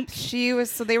 wink. She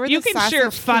was. So they were. You the can sure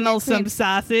funnel some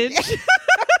sausage. It's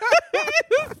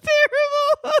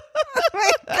terrible. Oh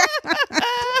my God.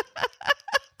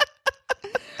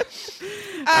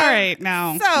 All right,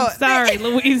 now. So I'm sorry,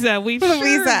 Louisa. Louisa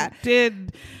sure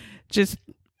did just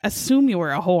assume you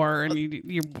were a whore, and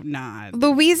you're not.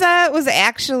 Louisa was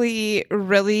actually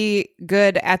really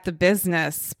good at the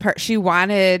business part. She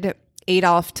wanted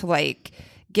Adolf to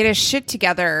get his shit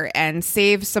together and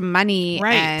save some money.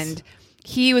 Right. And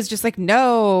he was just like,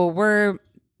 no, we're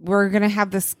going to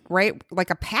have this, right?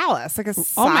 Like a palace, like a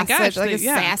sausage,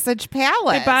 sausage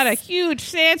palace. They bought a huge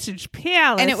sausage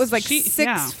palace. And it was like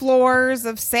six floors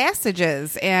of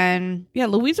sausages. And yeah,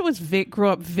 Louisa grew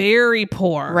up very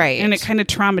poor. Right. And it kind of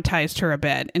traumatized her a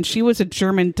bit. And she was a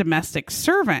German domestic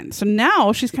servant. So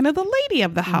now she's kind of the lady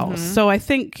of the house. Mm-hmm. So I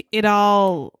think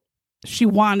she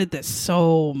wanted this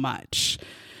so much.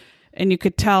 And you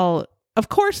could tell, of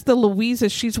course, the Louisa,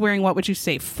 she's wearing, what would you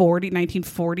say,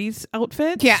 1940s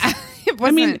outfits? yeah.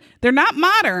 I mean, they're not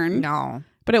modern. No.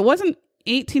 But it wasn't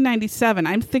 1897.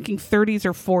 I'm thinking 30s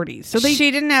or 40s. So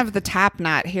she didn't have the top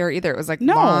knot hair either. It was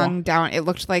long down. It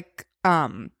looked like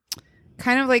kind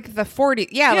of like the 40s.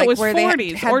 Yeah, like it was where 40s.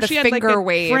 they had or the she had finger like a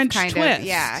wave French kind twist. of.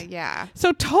 Yeah.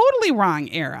 So totally wrong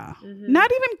era. Mm-hmm.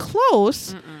 Not even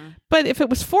close. Mm-mm. But if it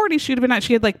was 40s, she'd have been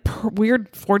she had like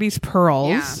weird 40s pearls.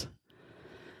 Yeah.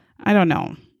 I don't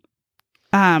know.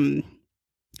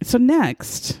 So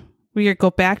next, we go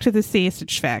back to the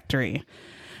sausage factory,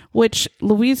 which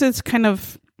Louisa's kind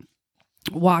of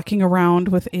walking around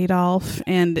with Adolf,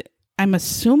 and I'm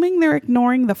assuming they're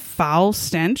ignoring the foul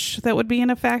stench that would be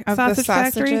in a sausage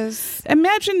factory.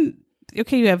 Imagine,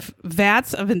 okay, you have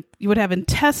vats you would have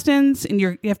intestines, and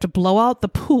you have to blow out the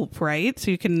poop, right?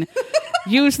 So you can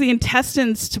use the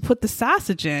intestines to put the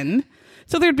sausage in.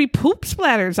 So there'd be poop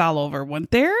splatters all over,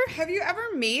 wouldn't there? Have you ever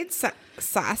made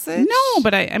sausage? No,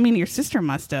 but I mean, your sister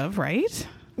must have, right?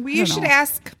 You should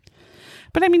ask.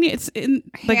 But I mean, it's in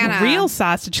Hannah. Real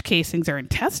sausage casings are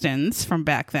intestines from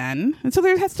back then, and so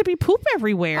there has to be poop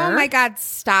everywhere. Oh my God!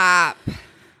 Stop.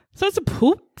 So it's a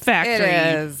poop factory.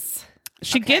 It is.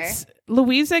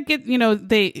 Louisa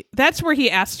that's where he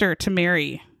asked her to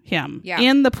marry him. Yeah.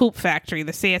 In the poop factory,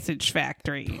 the sausage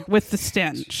factory, with the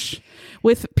stench,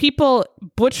 with people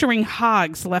butchering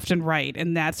hogs left and right,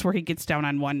 and that's where he gets down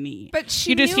on one knee. But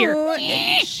she just knew hear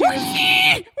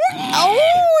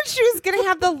she was gonna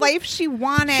have the life she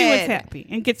wanted. She was happy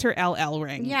and gets her LL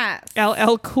ring. Yes.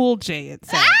 LL Cool J, it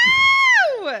said.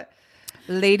 Ow!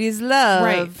 Ladies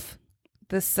love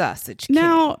the sausage king.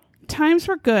 Now, times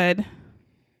were good,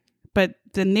 but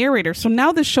the narrator. So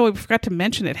now this show, we forgot to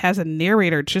mention, it has a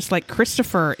narrator just like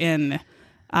Christopher in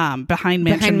Behind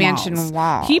Mansion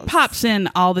Walls. He pops in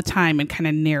all the time and kind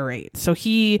of narrates. So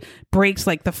he breaks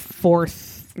like the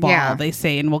fourth wall, they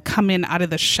say, and will come in out of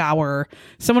the shower.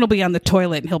 Someone will be on the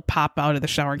toilet and he'll pop out of the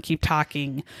shower and keep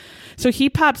talking. So he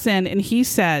pops in and he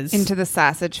says, into the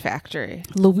sausage factory.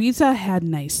 Louisa had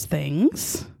nice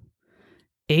things.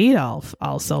 Adolf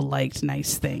also liked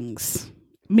nice things.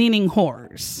 Meaning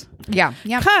whores. Yeah.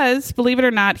 Because, believe it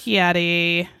or not, he had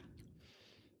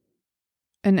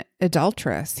an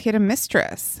adulteress. He had a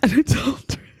mistress. An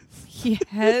adulteress. He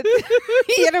had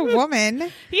a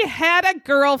woman. He had a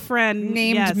girlfriend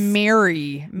named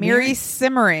Mary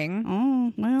Simmering.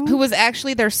 Oh, well. Who was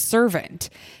actually their servant.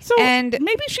 So and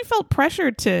maybe she felt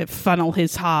pressured to funnel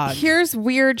his hog. Here's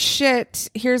weird shit.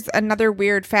 Here's another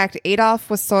weird fact.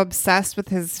 Adolf was so obsessed with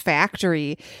his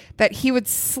factory that he would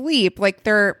sleep like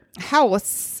their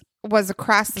house was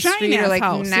across the street, or like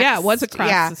house. Next, it was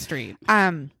across the street.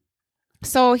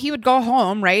 So he would go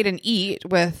home, right, and eat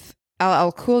with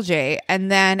LL Cool J. And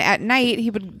then at night,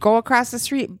 he would go across the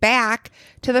street back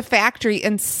to the factory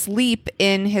and sleep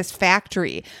in his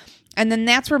factory. And then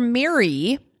that's where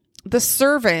Mary, the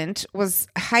servant, was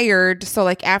hired. So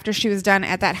like after she was done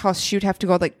at that house, she would have to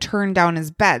go like turn down his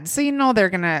bed. So you know they're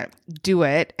going to do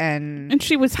it. And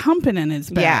she was humping in his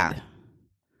bed. Yeah.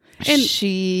 And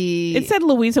it said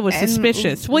Louisa was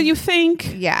suspicious. Well, you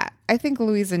think? Yeah, I think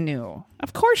Louisa knew.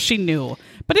 Of course she knew.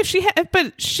 But if she had,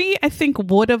 I think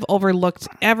would have overlooked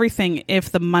everything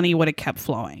if the money would have kept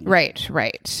flowing. Right.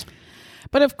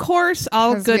 But of course,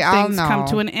 all good things come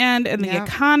to an end and the Yep.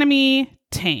 economy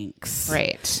tanks.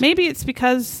 Right. Maybe it's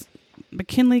because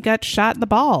McKinley got shot in the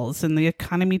balls and the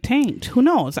economy tanked. Who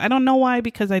knows? I don't know why,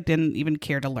 because I didn't even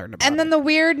care to learn about it. And then the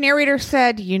weird narrator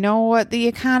said, you know what the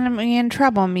economy in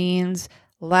trouble means?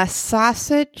 Less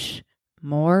sausage,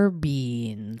 more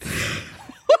beans.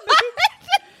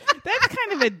 That's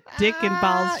kind of a dick and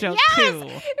balls joke, Yes! too.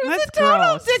 It was That's a total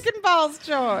gross. dick and balls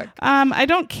joke. I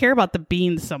don't care about the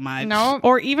beans so much. Nope.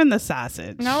 Or even the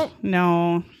sausage. Nope.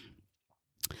 No.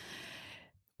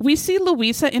 We see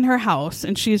Louisa in her house,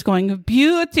 and she's going,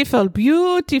 beautiful,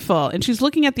 beautiful. And she's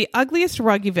looking at the ugliest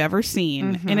rug you've ever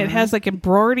seen. And it has like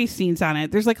embroidery scenes on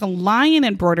it. There's like a lion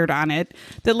embroidered on it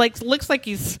that like looks like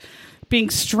he's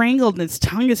being strangled and his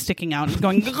tongue is sticking out and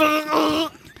going,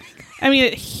 I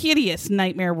mean, a hideous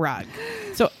nightmare rug.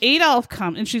 So Adolf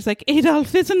comes, and she's like,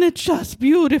 Adolf, isn't it just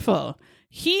beautiful?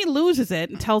 He loses it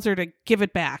and tells her to give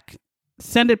it back,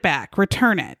 send it back,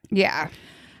 return it. Yeah.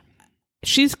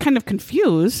 She's kind of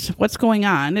confused. What's going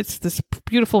on? It's this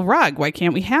beautiful rug. Why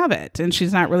can't we have it? And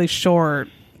she's not really sure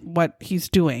what he's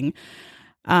doing.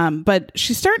 But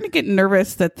she's starting to get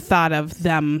nervous at the thought of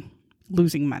them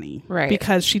losing money. Right.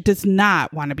 Because she does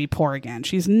not want to be poor again.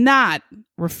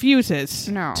 Refuses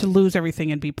to lose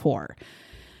everything and be poor.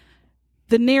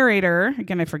 The narrator,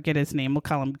 again, I forget his name. We'll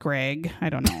call him Greg. I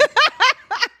don't know.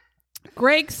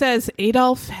 Greg says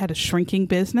Adolf had a shrinking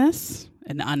business,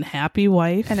 an unhappy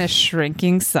wife, And a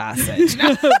shrinking sausage.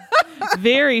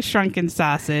 very shrunken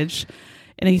sausage.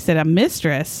 And he said, a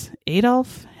mistress.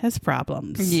 Adolf has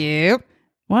problems. Yep.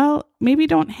 Well, maybe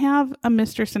don't have a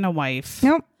mistress and a wife.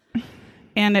 Nope.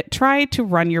 And try to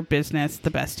run your business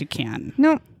the best you can.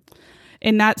 Nope.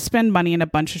 And not spend money on a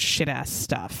bunch of shit ass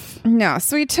stuff. No.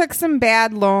 So he took some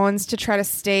bad loans to try to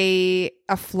stay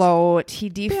afloat. He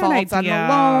defaults on the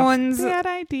loans. Bad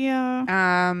idea.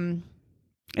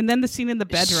 And then the scene in the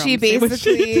bedroom. She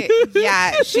basically,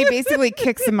 she basically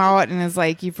kicks him out and is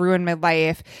like, "You've ruined my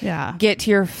life. Yeah. Get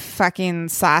to your fucking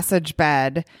sausage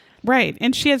bed." Right.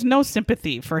 And she has no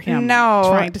sympathy for him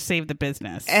trying to save the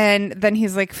business. And then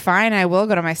he's like, "Fine, I will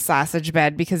go to my sausage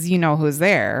bed because you know who's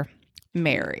there,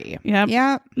 Mary." Yep.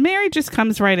 Yeah. Mary just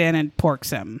comes right in and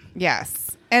porks him.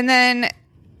 Yes. And then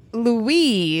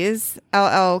Louise,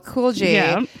 LL Cool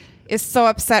J, is so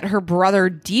upset her brother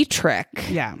Dietrich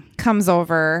comes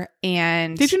over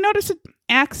and... Did you notice an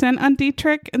accent on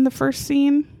Dietrich in the first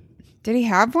scene? Did he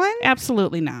have one?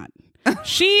 Absolutely not.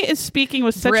 She is speaking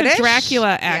with such British? a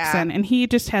Dracula accent, and he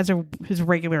just has his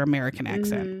regular American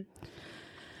accent.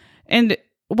 And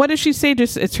what does she say?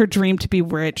 Just it's her dream to be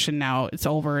rich, and now it's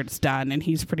over, it's done. And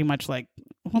he's pretty much like,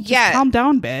 well, just calm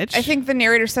down, bitch. I think the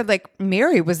narrator said, like,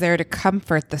 Mary was there to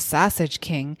comfort the sausage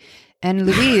king, and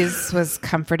Louise was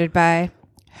comforted by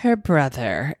her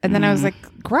brother. And then I was like,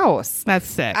 gross. That's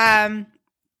sick. And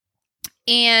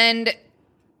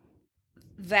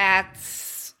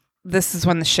this is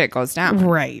when the shit goes down.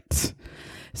 Right.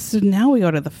 So now we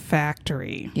go to the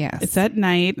factory. Yes. It's at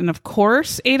night. And of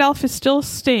course, Adolf is still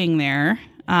staying there.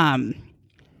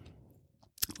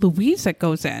 Louisa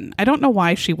goes in. I don't know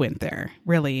why she went there,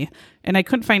 really. And I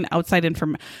couldn't find outside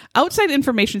information. Outside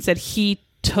information said he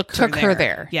took her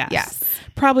there. Yes.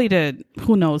 Probably to,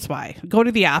 who knows why. Go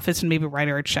to the office and maybe write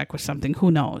her a check with something.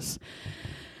 Who knows?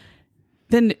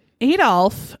 Then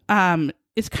Adolf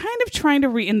is kind of trying to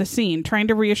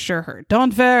reassure her.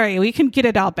 Don't worry, we can get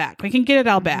it all back.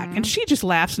 And she just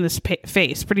laughs in his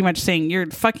face, pretty much saying, you're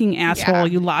a fucking asshole. Yeah.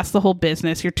 You lost the whole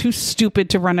business. You're too stupid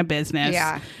to run a business.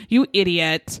 Yeah. You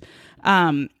idiot.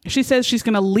 She says she's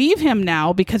going to leave him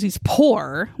now because he's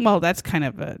poor. Well, that's kind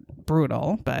of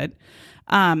brutal, but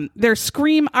they're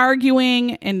scream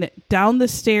arguing, and down the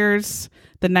stairs,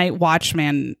 the night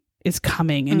watchman is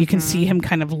coming, and you can see him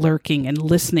kind of lurking and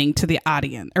listening to the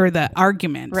audience or the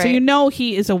argument. Right. So you know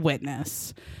he is a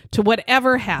witness to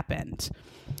whatever happened.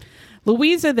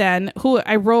 Louisa then, who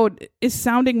I wrote, is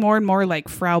sounding more and more like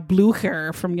Frau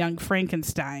Blücher from Young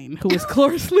Frankenstein, who is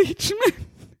Cloris Leachman.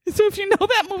 So if you know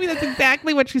that movie, that's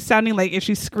exactly what she's sounding like as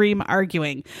she's scream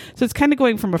arguing. So it's kind of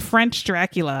going from a French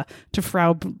Dracula to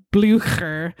Frau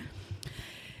Blücher.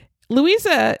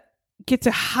 Louisa gets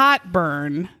a hot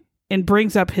burn and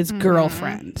brings up his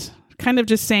girlfriend. Kind of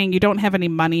just saying, you don't have any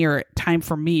money or time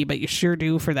for me, but you sure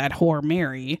do for that whore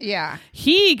Mary. Yeah.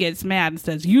 He gets mad and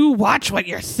says, you watch what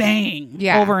you're saying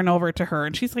over and over to her.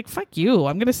 And she's like, fuck you.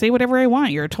 I'm going to say whatever I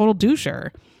want. You're a total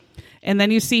doucher. And then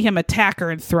you see him attack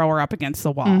her and throw her up against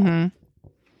the wall.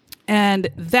 And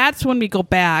that's when we go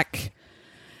back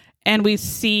and we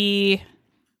see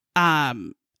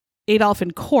Adolf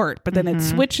in court, but then it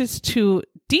switches to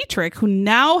Dietrich, who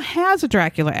now has a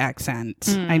Dracula accent,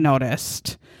 I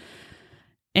noticed.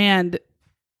 And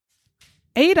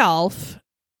Adolf,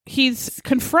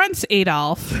 confronts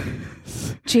Adolf.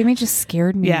 Jamie just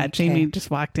scared me. Yeah, Jamie just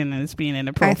walked in and is being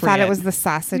inappropriate. I thought it was the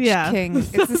Sausage King.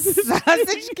 It's the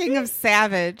Sausage King of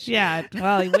Savage. Yeah,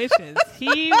 well, he wishes.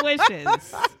 He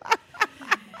wishes.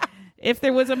 If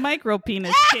there was a micro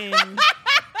penis king,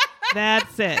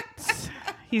 that's it.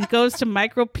 He goes to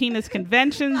micro penis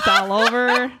conventions all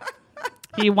over.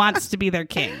 He wants to be their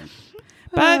king.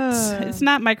 But it's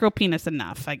not micro penis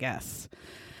enough, I guess.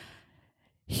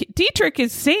 Dietrich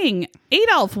is saying,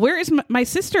 Adolf, where is my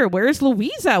sister? Where is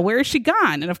Louisa? Where is she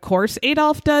gone? And of course,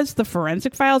 Adolf does the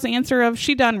forensic files answer of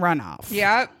she done run off.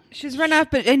 Yep. She's run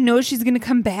off, but I know she's going to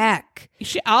come back.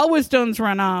 She always does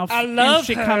run off. I love and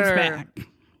she her. comes back.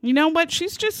 You know what?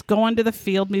 She's just going to the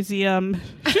Field Museum.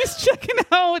 She's checking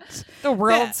out The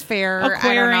World's Fair. aquarium.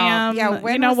 I don't know. Yeah,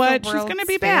 when you know was the what? She's World's going to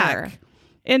be Fair? back.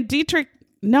 And Dietrich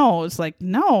knows, like,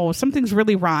 no, something's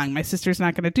really wrong. My sister's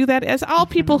not going to do that. As all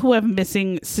people who have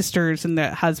missing sisters and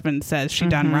the husband says she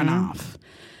done run off.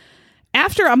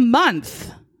 After a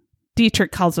month,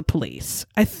 Dietrich calls the police.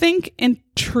 I think in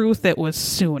truth it was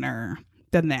sooner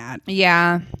than that.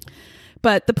 Yeah.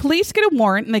 But the police get a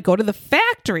warrant and they go to the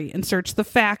factory and search the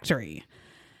factory.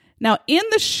 Now, in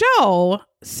the show,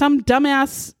 some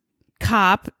dumbass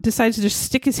cop decides to just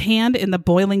stick his hand in the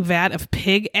boiling vat of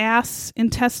pig ass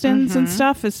intestines and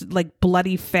stuff. It's like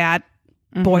bloody fat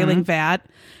boiling vat,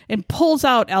 and pulls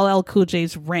out LL Cool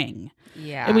J's ring.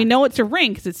 Yeah. And we know it's a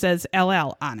ring because it says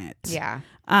LL on it. Yeah.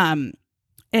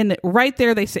 And right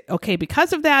there they say, okay,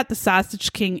 because of that, the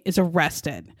Sausage King is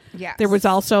arrested. Yes. There was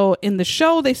also, in the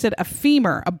show, they said a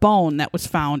femur, a bone that was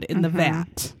found in the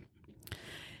vat.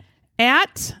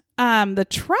 At the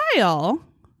trial,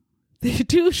 they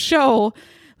do show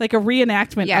like a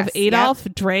reenactment of Adolf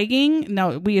dragging,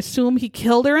 no, we assume he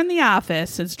killed her in the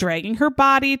office, is dragging her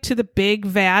body to the big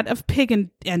vat of pig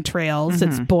entrails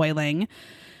that's boiling.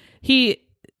 He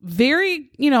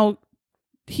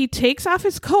he takes off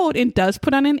his coat and does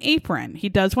put on an apron. He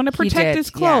does want to protect his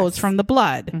clothes from the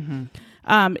blood.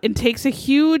 And takes a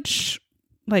huge,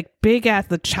 like, big at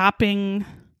the chopping,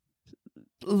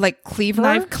 like cleaver?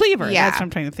 Knife cleaver. Yeah. That's what I'm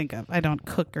trying to think of. I don't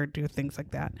cook or do things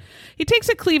like that. He takes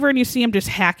a cleaver and you see him just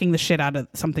hacking the shit out of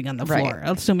something on the floor,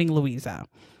 assuming Louisa.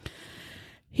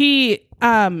 He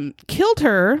killed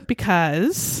her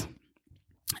because,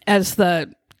 as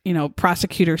the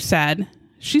prosecutor said,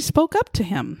 she spoke up to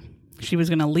him. She was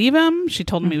going to leave him. She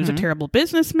told him he was a terrible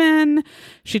businessman.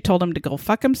 She told him to go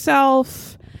fuck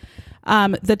himself.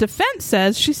 The defense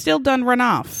says she's still done run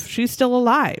off. She's still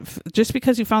alive. Just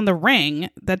because you found the ring,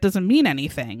 that doesn't mean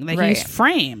anything. That he's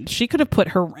framed. She could have put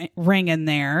her ring in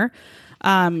there.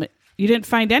 You didn't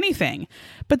find anything.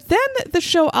 But then the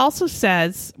show also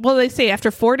says, well, they say after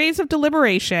 4 days of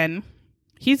deliberation,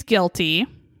 he's guilty.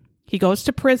 He goes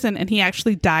to prison and he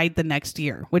actually died the next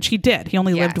year, which he did. He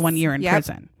only lived 1 year in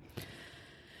prison.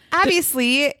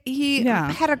 Obviously, he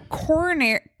had a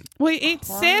coronary. Well, he ate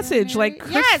sausage like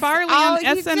Chris Farley on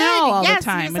SNL all the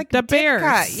time with the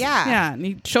Bears. Yeah, and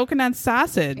he choking on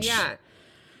sausage. Yeah.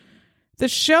 The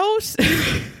show's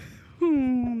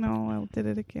no, I did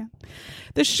it again.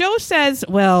 The show says,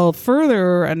 well,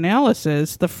 further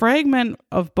analysis, the fragment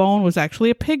of bone was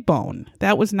actually a pig bone.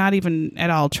 That was not even at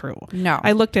all true. No.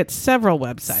 I looked at several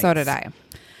websites. So did I.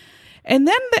 And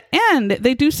then the end,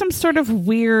 they do some sort of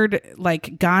weird,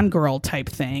 like, Gone Girl type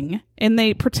thing. And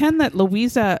they pretend that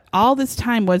Louisa all this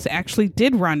time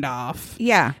did run off.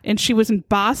 Yeah. And she was in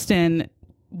Boston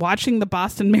watching the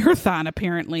Boston Marathon,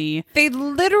 apparently. They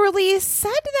literally said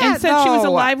that, and said she was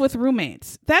alive with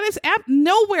roommates. That is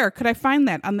nowhere could I find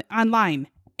that online.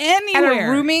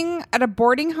 Anywhere. At a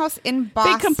boarding house in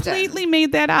Boston. They completely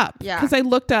made that up. Yeah. Because I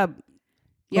looked up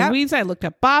Louisa, I looked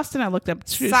up Boston, I looked up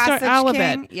all of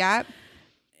it. Yep.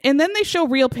 And then they show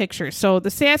real pictures. So the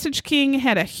Sausage King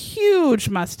had a huge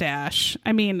mustache.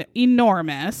 I mean,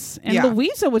 enormous. And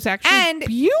Louisa was actually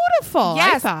beautiful,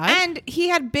 I thought. And he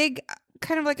had big,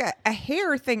 kind of like a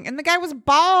hair thing. And the guy was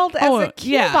bald as a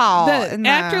cue ball. The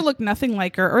actor looked nothing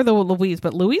like her, or the Louise,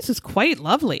 but Louise is quite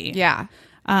lovely. Yeah.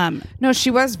 No, she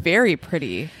was very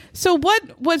pretty. So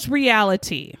what was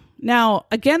reality? Now,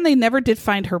 again, they never did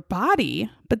find her body,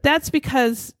 but that's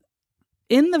because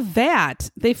in the vat,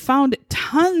 they found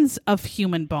tons of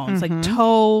human bones, like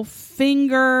toe,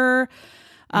 finger,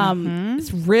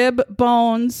 rib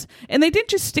bones. And they didn't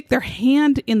just stick their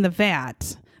hand in the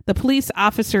vat. The police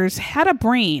officers had a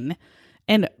brain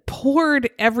and poured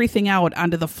everything out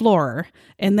onto the floor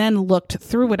and then looked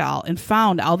through it all and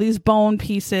found all these bone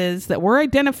pieces that were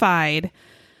identified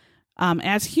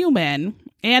as human.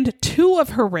 And 2 of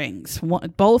her rings,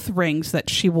 both rings that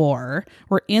she wore,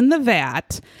 were in the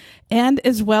vat. And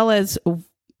as well as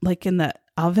like in the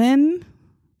oven,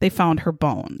 they found her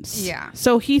bones. Yeah.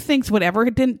 So he thinks whatever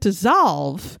didn't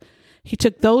dissolve, he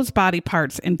took those body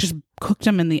parts and just cooked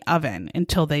them in the oven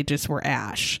until they just were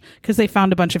ash, because they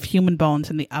found a bunch of human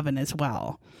bones in the oven as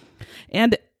well.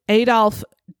 And Adolf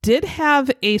did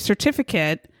have a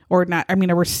certificate, or not, I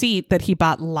mean, a receipt that he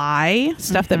bought lye,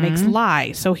 stuff that makes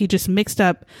lye. So he just mixed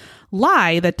up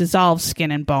lye that dissolves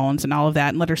skin and bones and all of that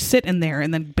and let her sit in there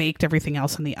and then baked everything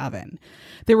else in the oven.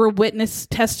 There were witness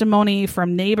testimony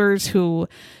from neighbors who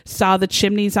saw the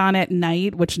chimneys on at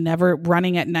night,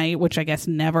 running at night, which I guess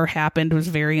never happened, was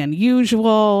very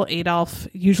unusual. Adolf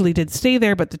usually did stay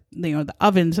there, but the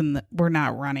ovens were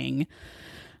not running.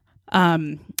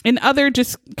 And other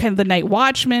just kind of the night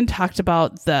watchman talked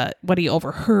about what he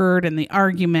overheard and the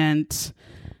argument,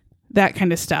 that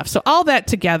kind of stuff. So all that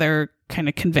together kind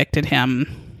of convicted him,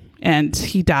 and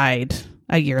he died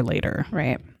a year later.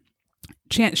 Right.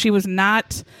 She was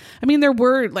not, I mean, there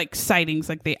were like sightings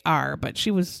like they are, but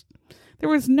there was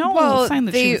no sign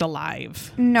that she was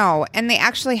alive. No. And they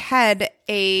actually had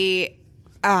he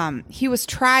was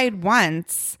tried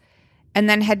once and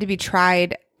then had to be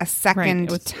tried a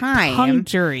second time. Hung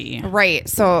jury. Right.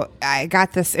 So I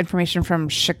got this information from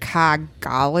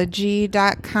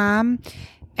Chicagology.com,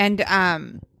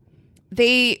 and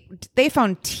they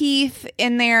found teeth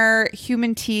in there,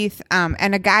 human teeth,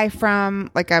 and a guy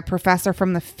from, like, a professor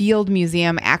from the Field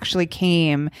Museum actually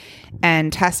came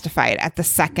and testified at the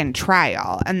second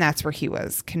trial, and that's where he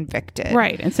was convicted.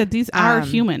 Right, and said these are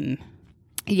human.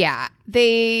 Yeah,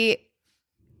 they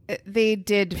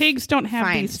did. Pigs don't have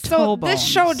fine. these toe bones. This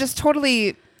show just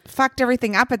totally fucked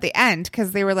everything up at the end,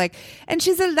 because they were like, and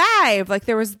she's alive. Like,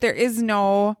 there is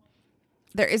no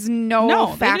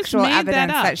factual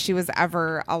evidence that she was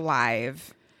ever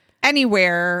alive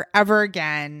anywhere ever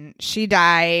again. She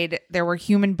died. There were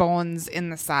human bones in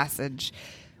the sausage.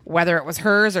 Whether it was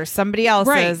hers or somebody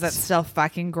else's, that's still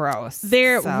fucking gross.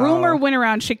 Rumor went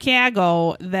around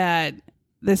Chicago that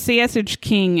the Sausage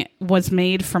King was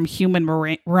made from human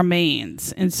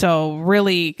remains. And so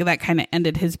really that kind of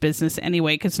ended his business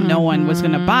anyway, because no one was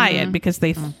going to buy it, because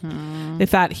they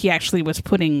thought he actually was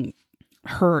putting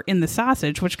her in the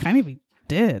sausage, which kind of he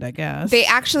did, I guess. They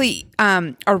actually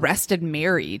arrested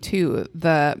Mary too,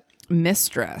 the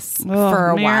mistress, for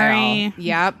a while.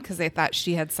 Yep, because they thought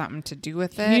she had something to do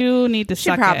with it. You need to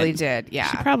suck it. She probably did. Yeah,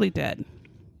 she probably did.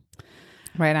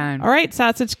 Right on. All right,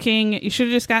 Sausage King, you should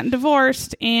have just gotten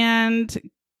divorced,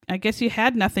 and I guess you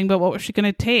had nothing, but what was she going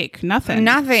to take? Nothing.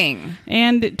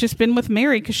 And just been with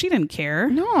Mary because she didn't care.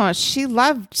 No, she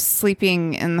loved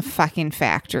sleeping in the fucking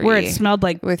factory. Where it smelled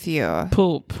like with you.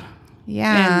 Poop.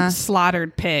 Yeah. And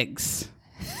slaughtered pigs.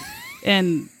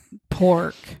 And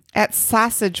pork. At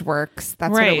Sausage Works.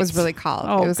 That's what it was really called.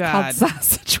 Oh, it was called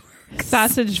Sausage Works.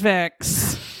 Sausage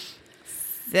Vicks.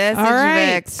 All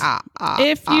right.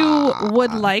 If you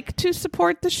would like to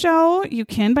support the show, you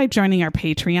can by joining our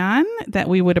Patreon. That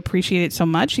we would appreciate it so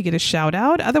much. You get a shout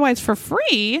out. Otherwise, for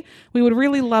free, we would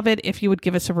really love it if you would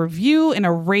give us a review and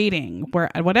a rating. Where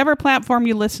whatever platform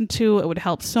you listen to, it would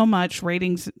help so much.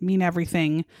 Ratings mean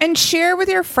everything. And share with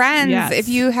your friends. Yes. If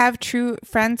you have true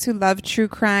friends who love true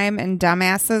crime and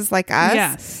dumbasses like us.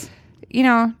 Yes.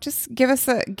 Just give us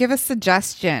a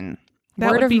suggestion.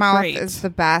 That Word would of be mouth great. is the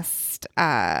best.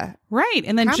 Right.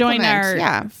 And then join our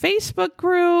Facebook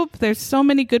group. There's so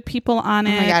many good people on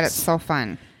it. Oh my God, it's so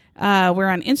fun. We're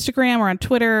on Instagram, we're on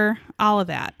Twitter, all of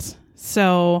that.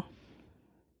 So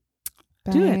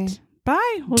do it.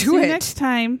 Bye. We'll see you next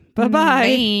time. Bye-bye.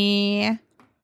 Bye.